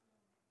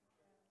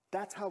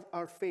 That's how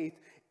our faith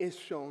is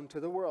shown to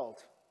the world.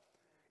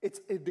 It's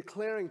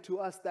declaring to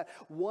us that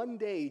one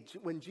day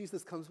when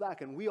Jesus comes back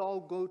and we all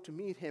go to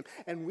meet him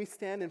and we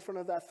stand in front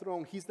of that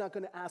throne, he's not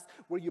going to ask,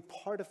 were you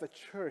part of a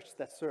church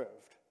that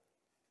served?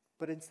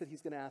 But instead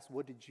he's going to ask,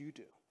 what did you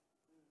do?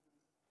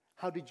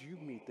 How did you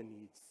meet the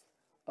needs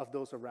of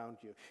those around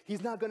you?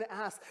 He's not going to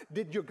ask,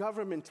 did your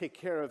government take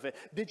care of it?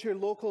 Did your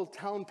local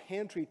town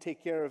pantry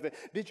take care of it?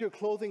 Did your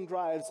clothing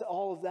drives,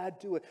 all of that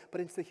do it? But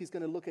instead he's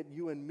going to look at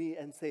you and me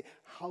and say,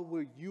 how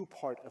were you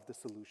part of the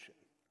solution?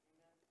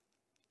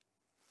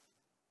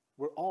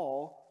 We're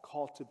all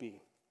called to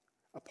be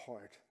a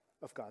part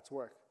of God's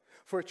work.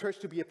 For a church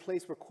to be a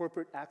place where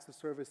corporate acts of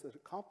service is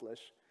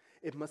accomplished,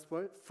 it must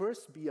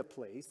first be a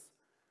place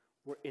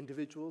where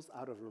individuals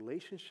out of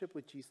relationship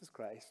with Jesus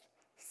Christ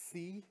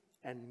see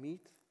and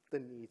meet the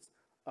needs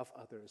of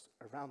others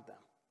around them.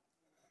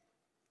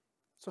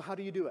 So how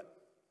do you do it?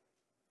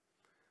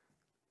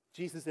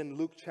 Jesus in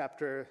Luke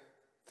chapter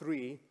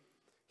 3,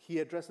 he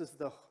addresses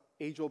the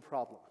age-old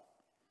problem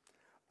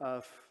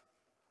of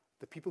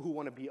the people who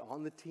want to be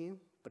on the team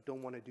but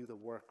don't want to do the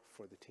work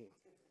for the team.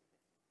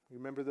 You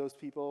remember those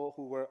people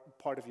who were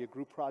part of your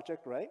group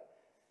project, right?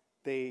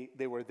 They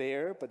were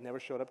there but never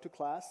showed up to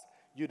class.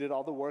 You did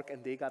all the work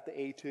and they got the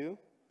A2,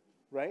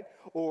 right?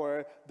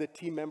 Or the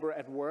team member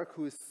at work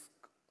who's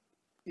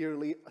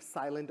eerily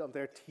silent on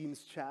their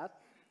team's chat,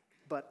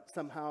 but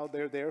somehow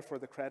they're there for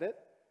the credit.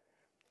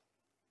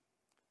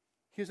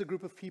 Here's a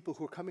group of people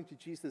who are coming to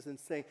Jesus and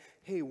saying,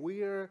 hey,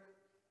 we're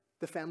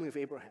the family of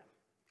Abraham.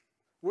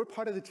 We're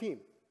part of the team.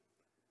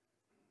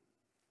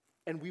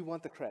 And we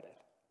want the credit.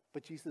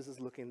 But Jesus is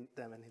looking at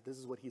them and this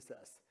is what he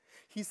says.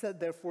 He said,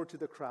 therefore, to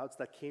the crowds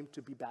that came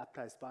to be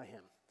baptized by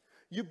him,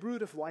 you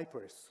brood of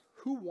vipers,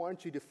 who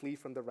warned you to flee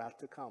from the wrath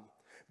to come?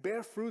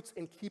 Bear fruits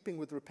in keeping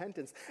with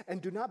repentance,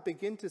 and do not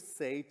begin to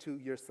say to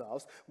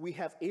yourselves, we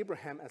have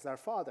Abraham as our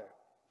father.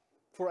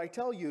 For I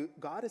tell you,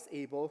 God is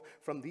able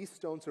from these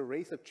stones to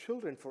raise up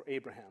children for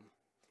Abraham.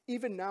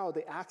 Even now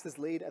the axe is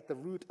laid at the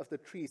root of the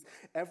trees.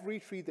 Every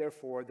tree,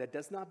 therefore, that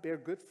does not bear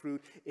good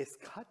fruit is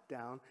cut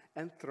down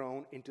and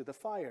thrown into the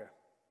fire.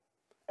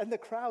 And the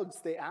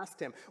crowds, they asked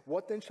him,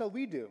 what then shall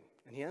we do?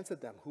 And he answered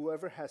them,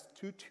 whoever has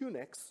 2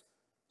 tunics,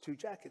 2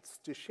 jackets,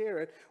 to share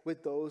it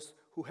with those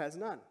who has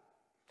none.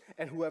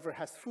 And whoever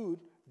has food,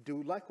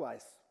 do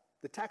likewise.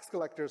 The tax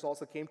collectors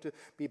also came to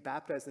be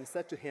baptized and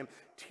said to him,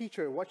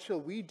 Teacher, what shall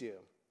we do?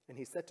 And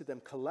he said to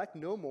them, collect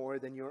no more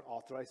than you are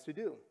authorized to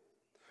do.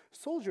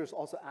 Soldiers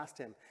also asked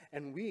him,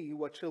 and we,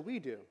 what shall we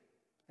do?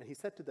 And he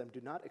said to them,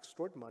 do not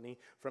extort money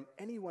from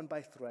anyone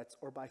by threats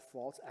or by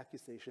false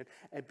accusation,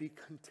 and be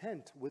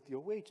content with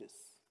your wages.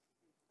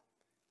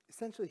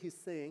 Essentially, he's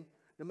saying,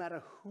 no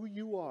matter who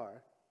you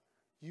are,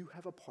 you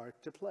have a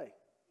part to play.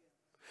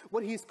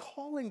 What he's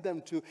calling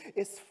them to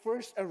is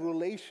first a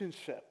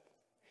relationship.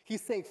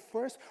 He's saying,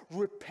 first,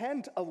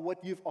 repent of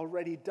what you've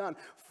already done.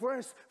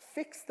 First,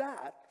 fix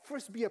that.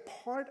 First, be a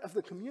part of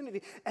the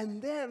community.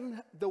 And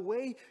then the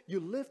way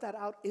you live that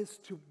out is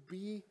to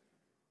be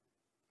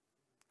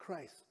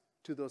Christ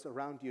to those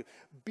around you.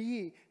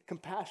 Be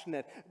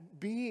compassionate.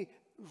 Be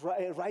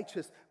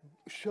righteous.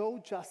 Show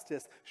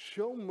justice.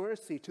 Show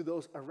mercy to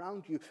those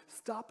around you.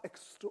 Stop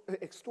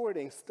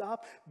extorting.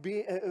 Stop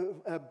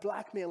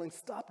blackmailing.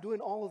 Stop doing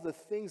all of the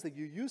things that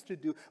you used to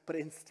do, but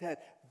instead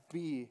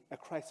be a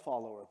Christ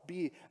follower.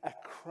 Be a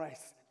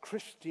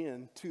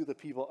Christian to the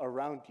people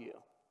around you.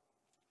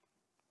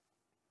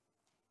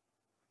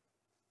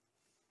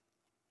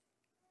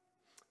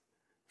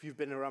 If you've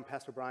been around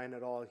Pastor Brian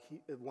at all,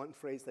 one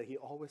phrase that he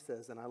always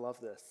says, and I love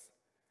this,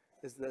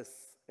 is this,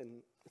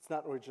 and it's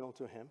not original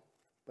to him,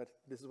 but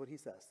this is what he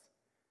says.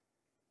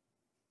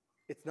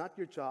 It's not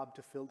your job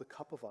to fill the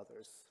cup of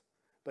others,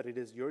 but it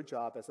is your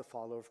job as a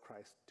follower of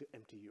Christ to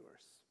empty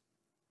yours.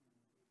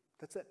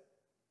 That's it.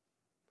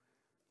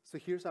 So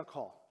here's our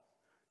call.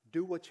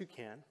 Do what you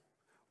can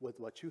with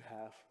what you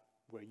have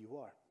where you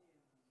are.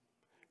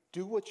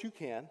 Do what you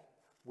can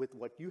with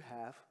what you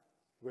have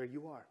where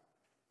you are.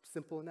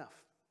 Simple enough.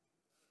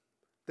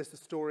 There's a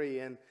story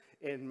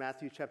in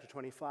Matthew chapter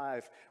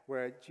 25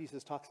 where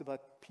Jesus talks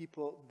about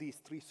people, these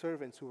 3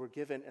 servants who were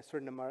given a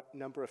certain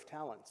number of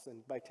talents.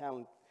 And by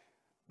talent,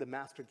 the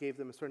master gave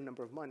them a certain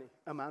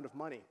amount of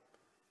money.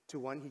 To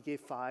one he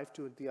gave 5,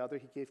 to the other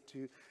he gave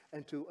 2,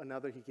 and to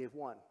another he gave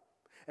 1.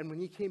 And when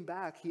he came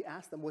back, he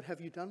asked them, what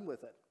have you done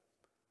with it?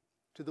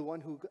 To the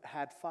one who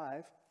had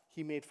 5,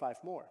 he made 5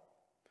 more.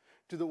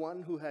 To the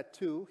one who had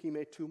 2, he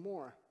made 2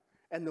 more.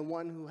 And the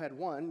one who had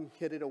one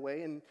hid it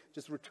away and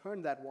just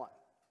returned that one.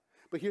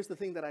 But here's the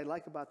thing that I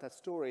like about that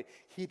story.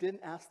 He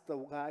didn't ask the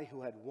guy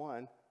who had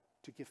one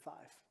to give 5.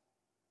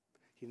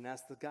 He didn't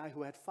ask the guy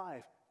who had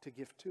 5 to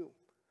give 2.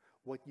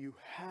 What you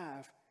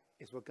have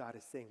is what God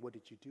is saying. What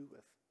did you do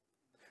with?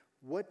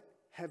 What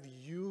have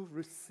you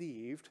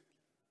received,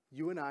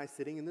 you and I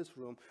sitting in this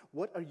room,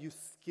 what are you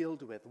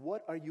skilled with?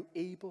 What are you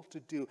able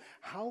to do?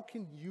 How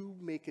can you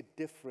make a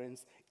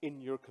difference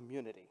in your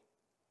community?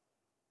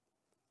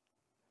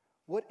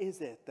 What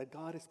is it that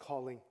God is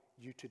calling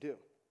you to do?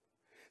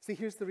 See,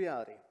 here's the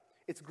reality.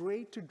 It's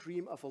great to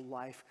dream of a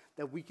life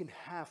that we can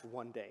have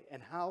one day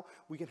and how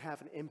we can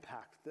have an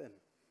impact then.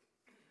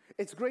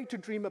 It's great to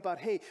dream about,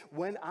 hey,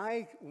 when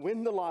I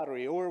win the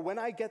lottery or when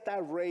I get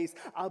that raise,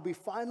 I'll be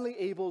finally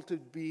able to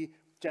be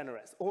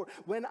generous. Or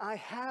when I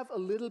have a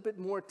little bit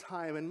more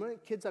time and my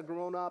kids are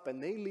grown up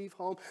and they leave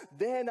home,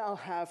 then I'll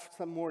have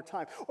some more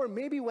time. Or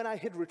maybe when I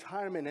hit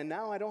retirement and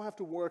now I don't have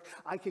to work,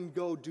 I can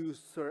go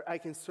I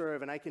can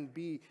serve and I can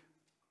be.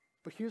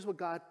 But here's what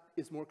God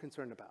is more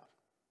concerned about.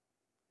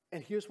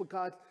 And here's what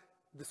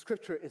the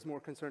scripture is more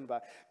concerned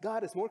about.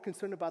 God is more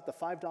concerned about the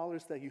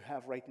 $5 that you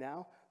have right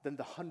now than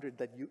the 100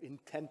 that you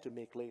intend to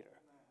make later.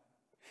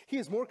 He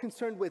is more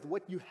concerned with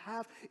what you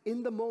have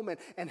in the moment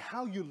and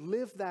how you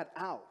live that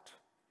out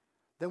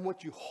than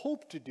what you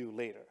hope to do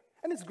later.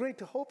 And it's great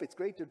to hope, it's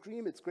great to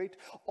dream, it's great.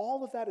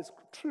 All of that is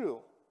true.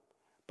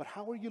 But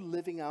how are you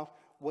living out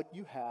what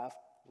you have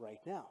right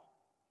now?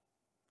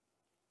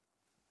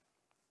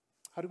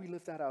 How do we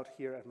live that out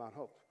here at Mount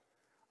Hope?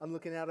 I'm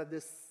looking out at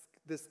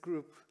this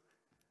group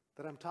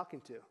that I'm talking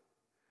to,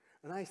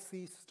 and I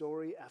see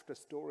story after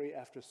story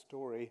after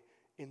story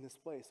in this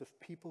place of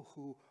people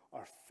who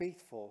are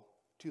faithful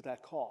to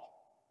that call.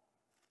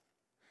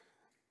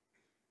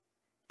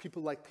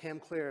 People like Pam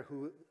Clare,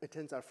 who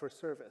attends our first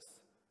service.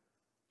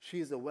 She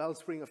is a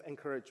wellspring of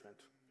encouragement.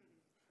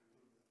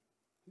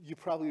 You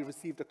probably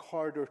received a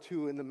card or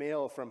two in the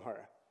mail from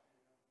her,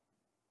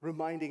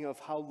 reminding of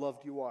how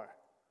loved you are.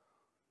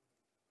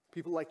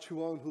 People like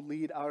Chuon, who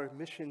lead our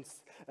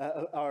missions,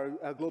 our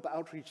global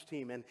outreach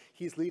team, and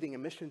he's leading a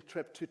mission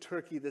trip to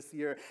Turkey this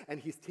year, and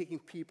he's taking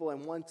people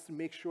and wants to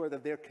make sure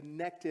that they're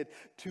connected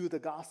to the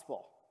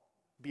gospel.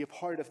 Be a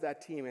part of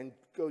that team and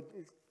go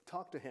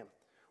talk to him.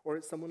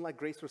 Or someone like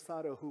Grace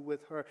Rosado, who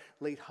with her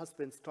late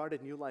husband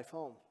started New Life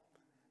Home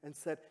and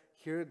said,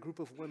 here are a group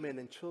of women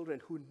and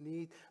children who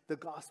need the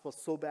gospel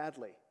so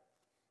badly.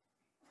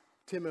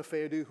 Tim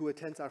Ofeadu, who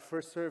attends our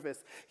first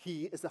service,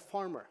 he is a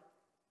farmer.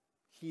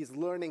 He's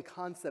learning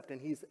concept and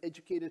he's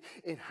educated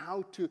in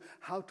how to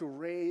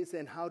raise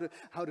and how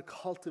to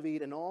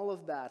cultivate and all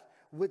of that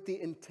with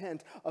the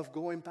intent of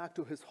going back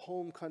to his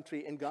home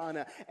country in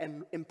Ghana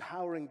and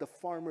empowering the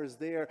farmers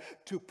there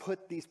to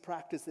put these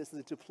practices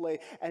into play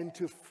and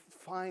to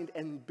find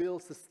and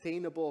build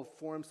sustainable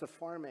forms of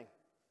farming.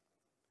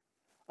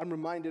 I'm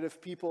reminded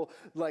of people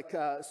like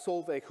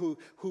Solveig,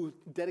 who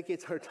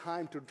dedicates her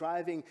time to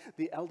driving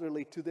the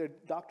elderly to their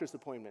doctor's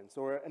appointments,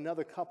 or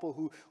another couple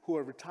who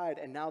are retired,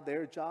 and now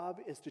their job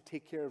is to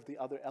take care of the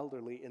other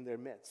elderly in their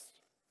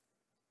midst.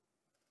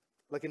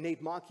 Like a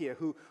Nate Makia,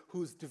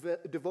 who's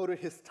devoted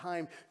his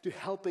time to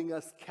helping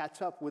us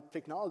catch up with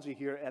technology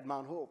here at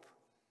Mount Hope.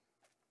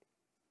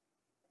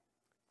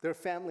 There are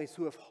families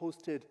who have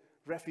hosted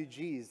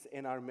refugees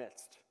in our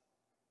midst.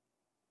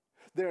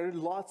 There are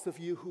lots of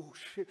you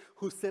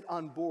who sit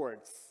on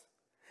boards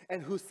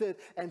and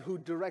who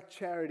direct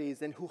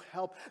charities and who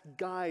help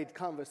guide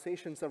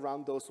conversations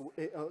around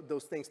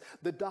those things.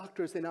 The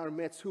doctors in our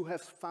midst who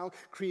have found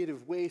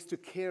creative ways to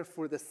care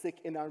for the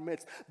sick in our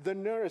midst. The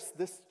nurse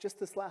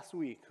just this last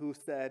week who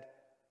said,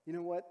 you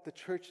know what, the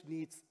church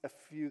needs a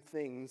few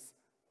things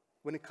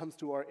when it comes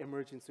to our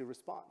emergency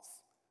response.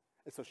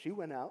 And so she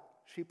went out,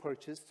 she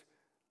purchased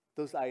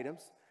those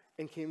items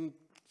and came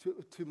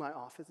to my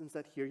office and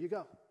said, here you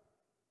go.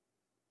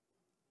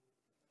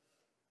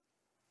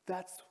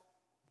 That's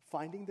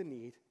finding the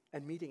need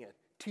and meeting it.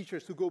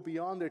 Teachers who go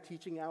beyond their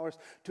teaching hours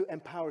to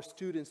empower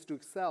students to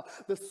excel.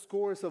 The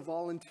scores of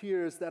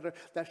volunteers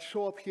that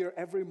show up here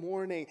every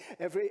morning,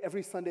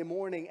 every Sunday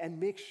morning, and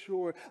make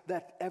sure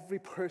that every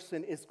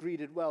person is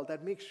greeted well.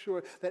 That makes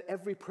sure that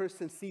every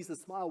person sees a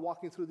smile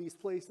walking through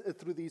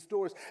through these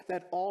doors.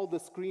 That all the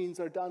screens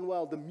are done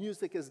well, the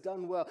music is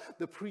done well,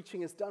 the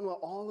preaching is done well.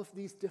 All of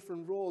these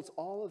different roles,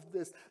 all of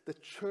this, the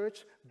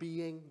church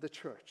being the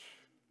church.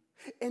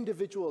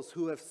 Individuals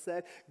who have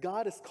said,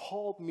 God has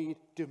called me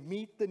to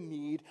meet the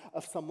need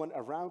of someone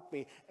around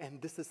me,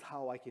 and this is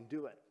how I can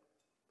do it.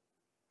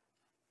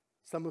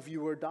 Some of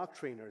you are dog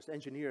trainers,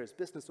 engineers,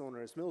 business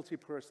owners, military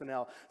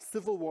personnel,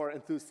 Civil War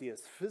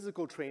enthusiasts,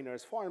 physical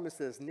trainers,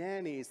 pharmacists,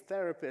 nannies,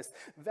 therapists,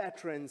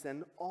 veterans,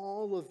 and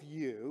all of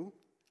you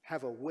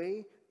have a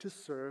way to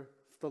serve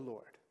the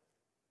Lord.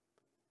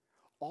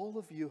 All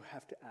of you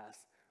have to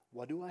ask,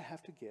 what do I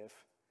have to give,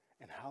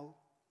 and how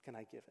can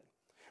I give it?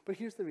 But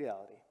here's the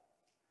reality.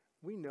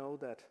 We know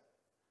that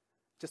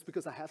just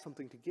because I have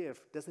something to give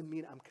doesn't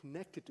mean I'm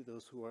connected to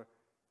those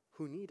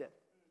who need it.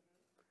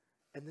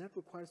 And that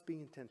requires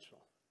being intentional.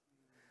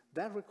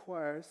 That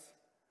requires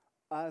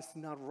us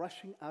not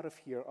rushing out of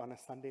here on a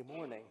Sunday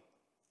morning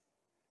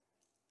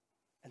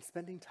and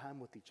spending time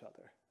with each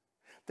other.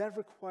 That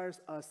requires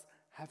us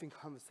having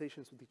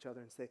conversations with each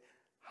other and say,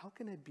 how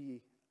can I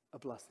be a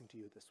blessing to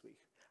you this week?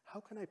 How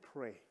can I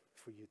pray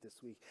for you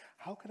this week?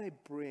 How can I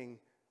bring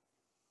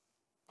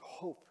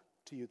hope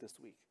to you this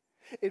week?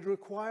 It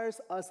requires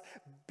us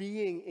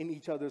being in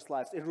each other's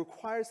lives. It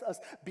requires us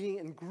being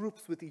in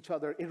groups with each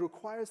other. It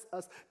requires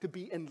us to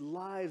be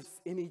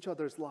in each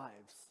other's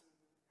lives.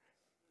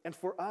 And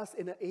for us,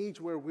 in an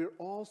age where we're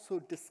all so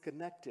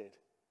disconnected,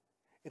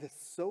 it is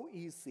so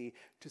easy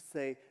to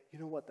say, you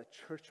know what, the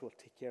church will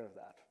take care of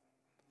that.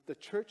 The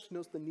church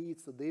knows the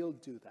needs, so they'll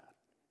do that.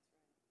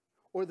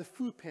 Or the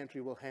food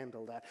pantry will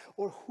handle that.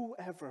 Or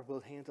whoever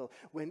will handle,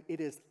 when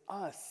it is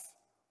us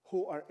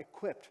who are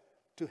equipped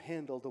to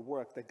handle the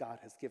work that God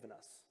has given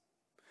us.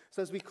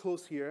 So as we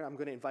close here, I'm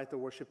going to invite the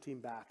worship team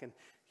back. And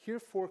here are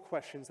 4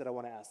 questions that I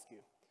want to ask you.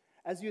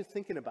 As you're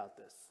thinking about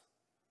this,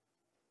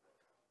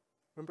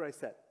 remember I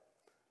said,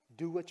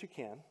 do what you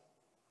can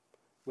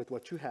with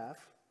what you have,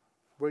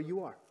 where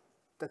you are.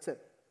 That's it.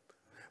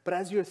 But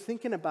as you're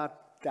thinking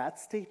about that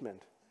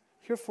statement,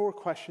 here are 4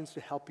 questions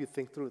to help you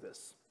think through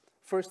this.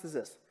 First is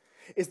this: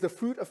 is the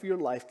fruit of your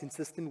life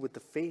consistent with the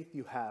faith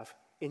you have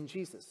in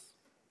Jesus?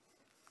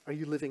 Are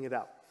you living it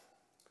out?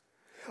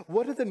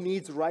 What are the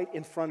needs right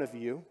in front of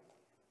you,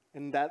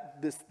 and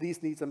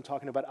these needs I'm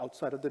talking about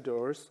outside of the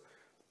doors,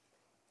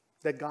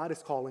 that God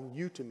is calling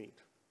you to meet?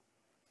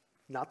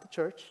 Not the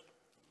church,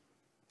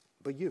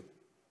 but you.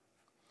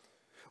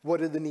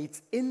 What are the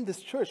needs in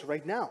this church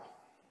right now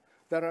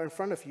that are in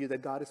front of you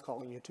that God is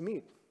calling you to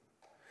meet?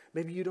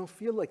 Maybe you don't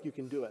feel like you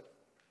can do it,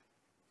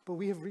 but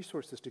we have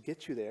resources to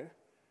get you there.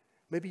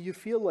 Maybe you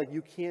feel like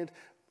you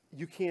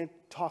can't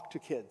talk to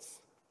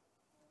kids.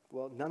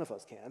 Well, none of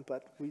us can,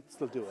 but we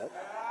still do it.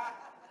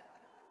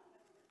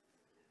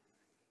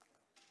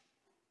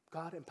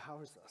 God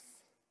empowers us.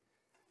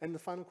 And the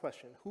final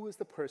question: who is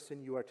the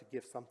person you are to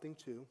give something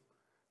to,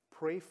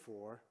 pray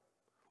for,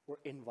 or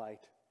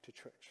invite to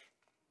church?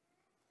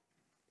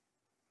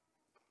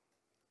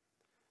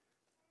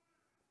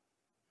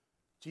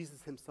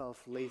 Jesus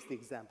himself lays the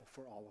example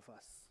for all of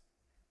us.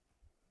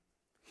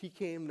 He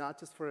came not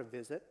just for a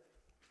visit,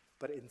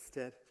 but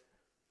instead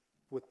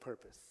with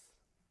purpose,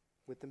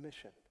 with a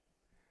mission.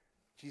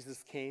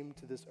 Jesus came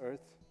to this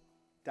earth,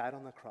 died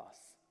on the cross,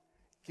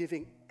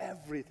 giving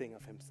everything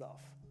of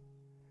himself,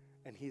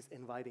 and he's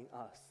inviting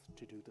us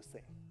to do the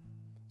same.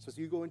 So as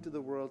you go into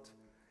the world,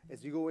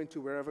 as you go into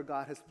wherever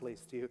God has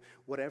placed you,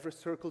 whatever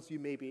circles you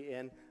may be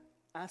in,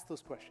 ask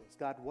those questions.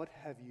 God, what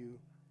have you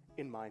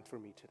in mind for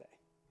me today?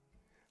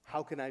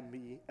 How can I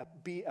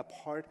be a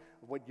part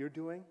of what you're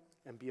doing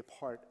and be a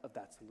part of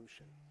that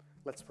solution?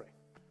 Let's pray.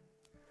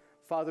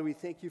 Father, we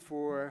thank you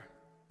for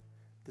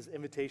this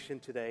invitation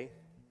today,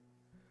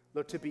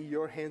 Lord, to be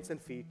your hands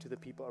and feet to the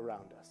people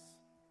around us,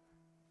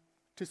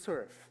 to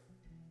serve.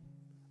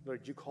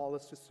 Lord, you call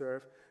us to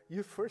serve.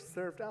 You first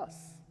served us,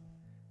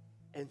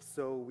 and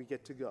so we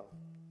get to go.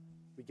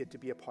 We get to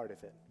be a part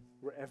of it.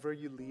 Wherever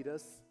you lead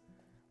us,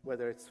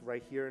 whether it's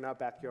right here in our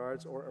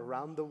backyards or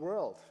around the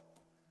world,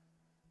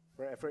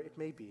 wherever it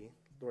may be,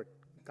 Lord,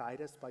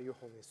 guide us by your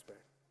Holy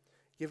Spirit.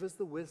 Give us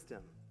the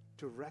wisdom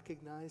to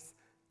recognize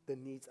the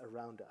needs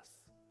around us,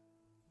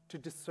 to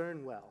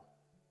discern well,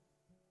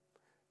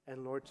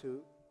 and Lord,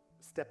 to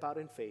step out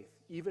in faith,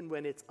 even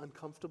when it's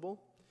uncomfortable,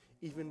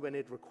 even when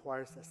it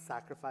requires a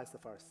sacrifice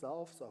of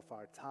ourselves, of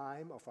our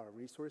time, of our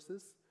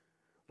resources.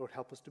 Lord,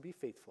 help us to be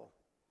faithful.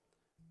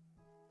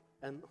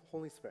 And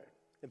Holy Spirit,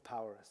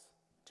 empower us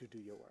to do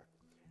your work.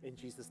 In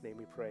Jesus' name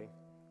we pray,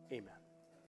 amen.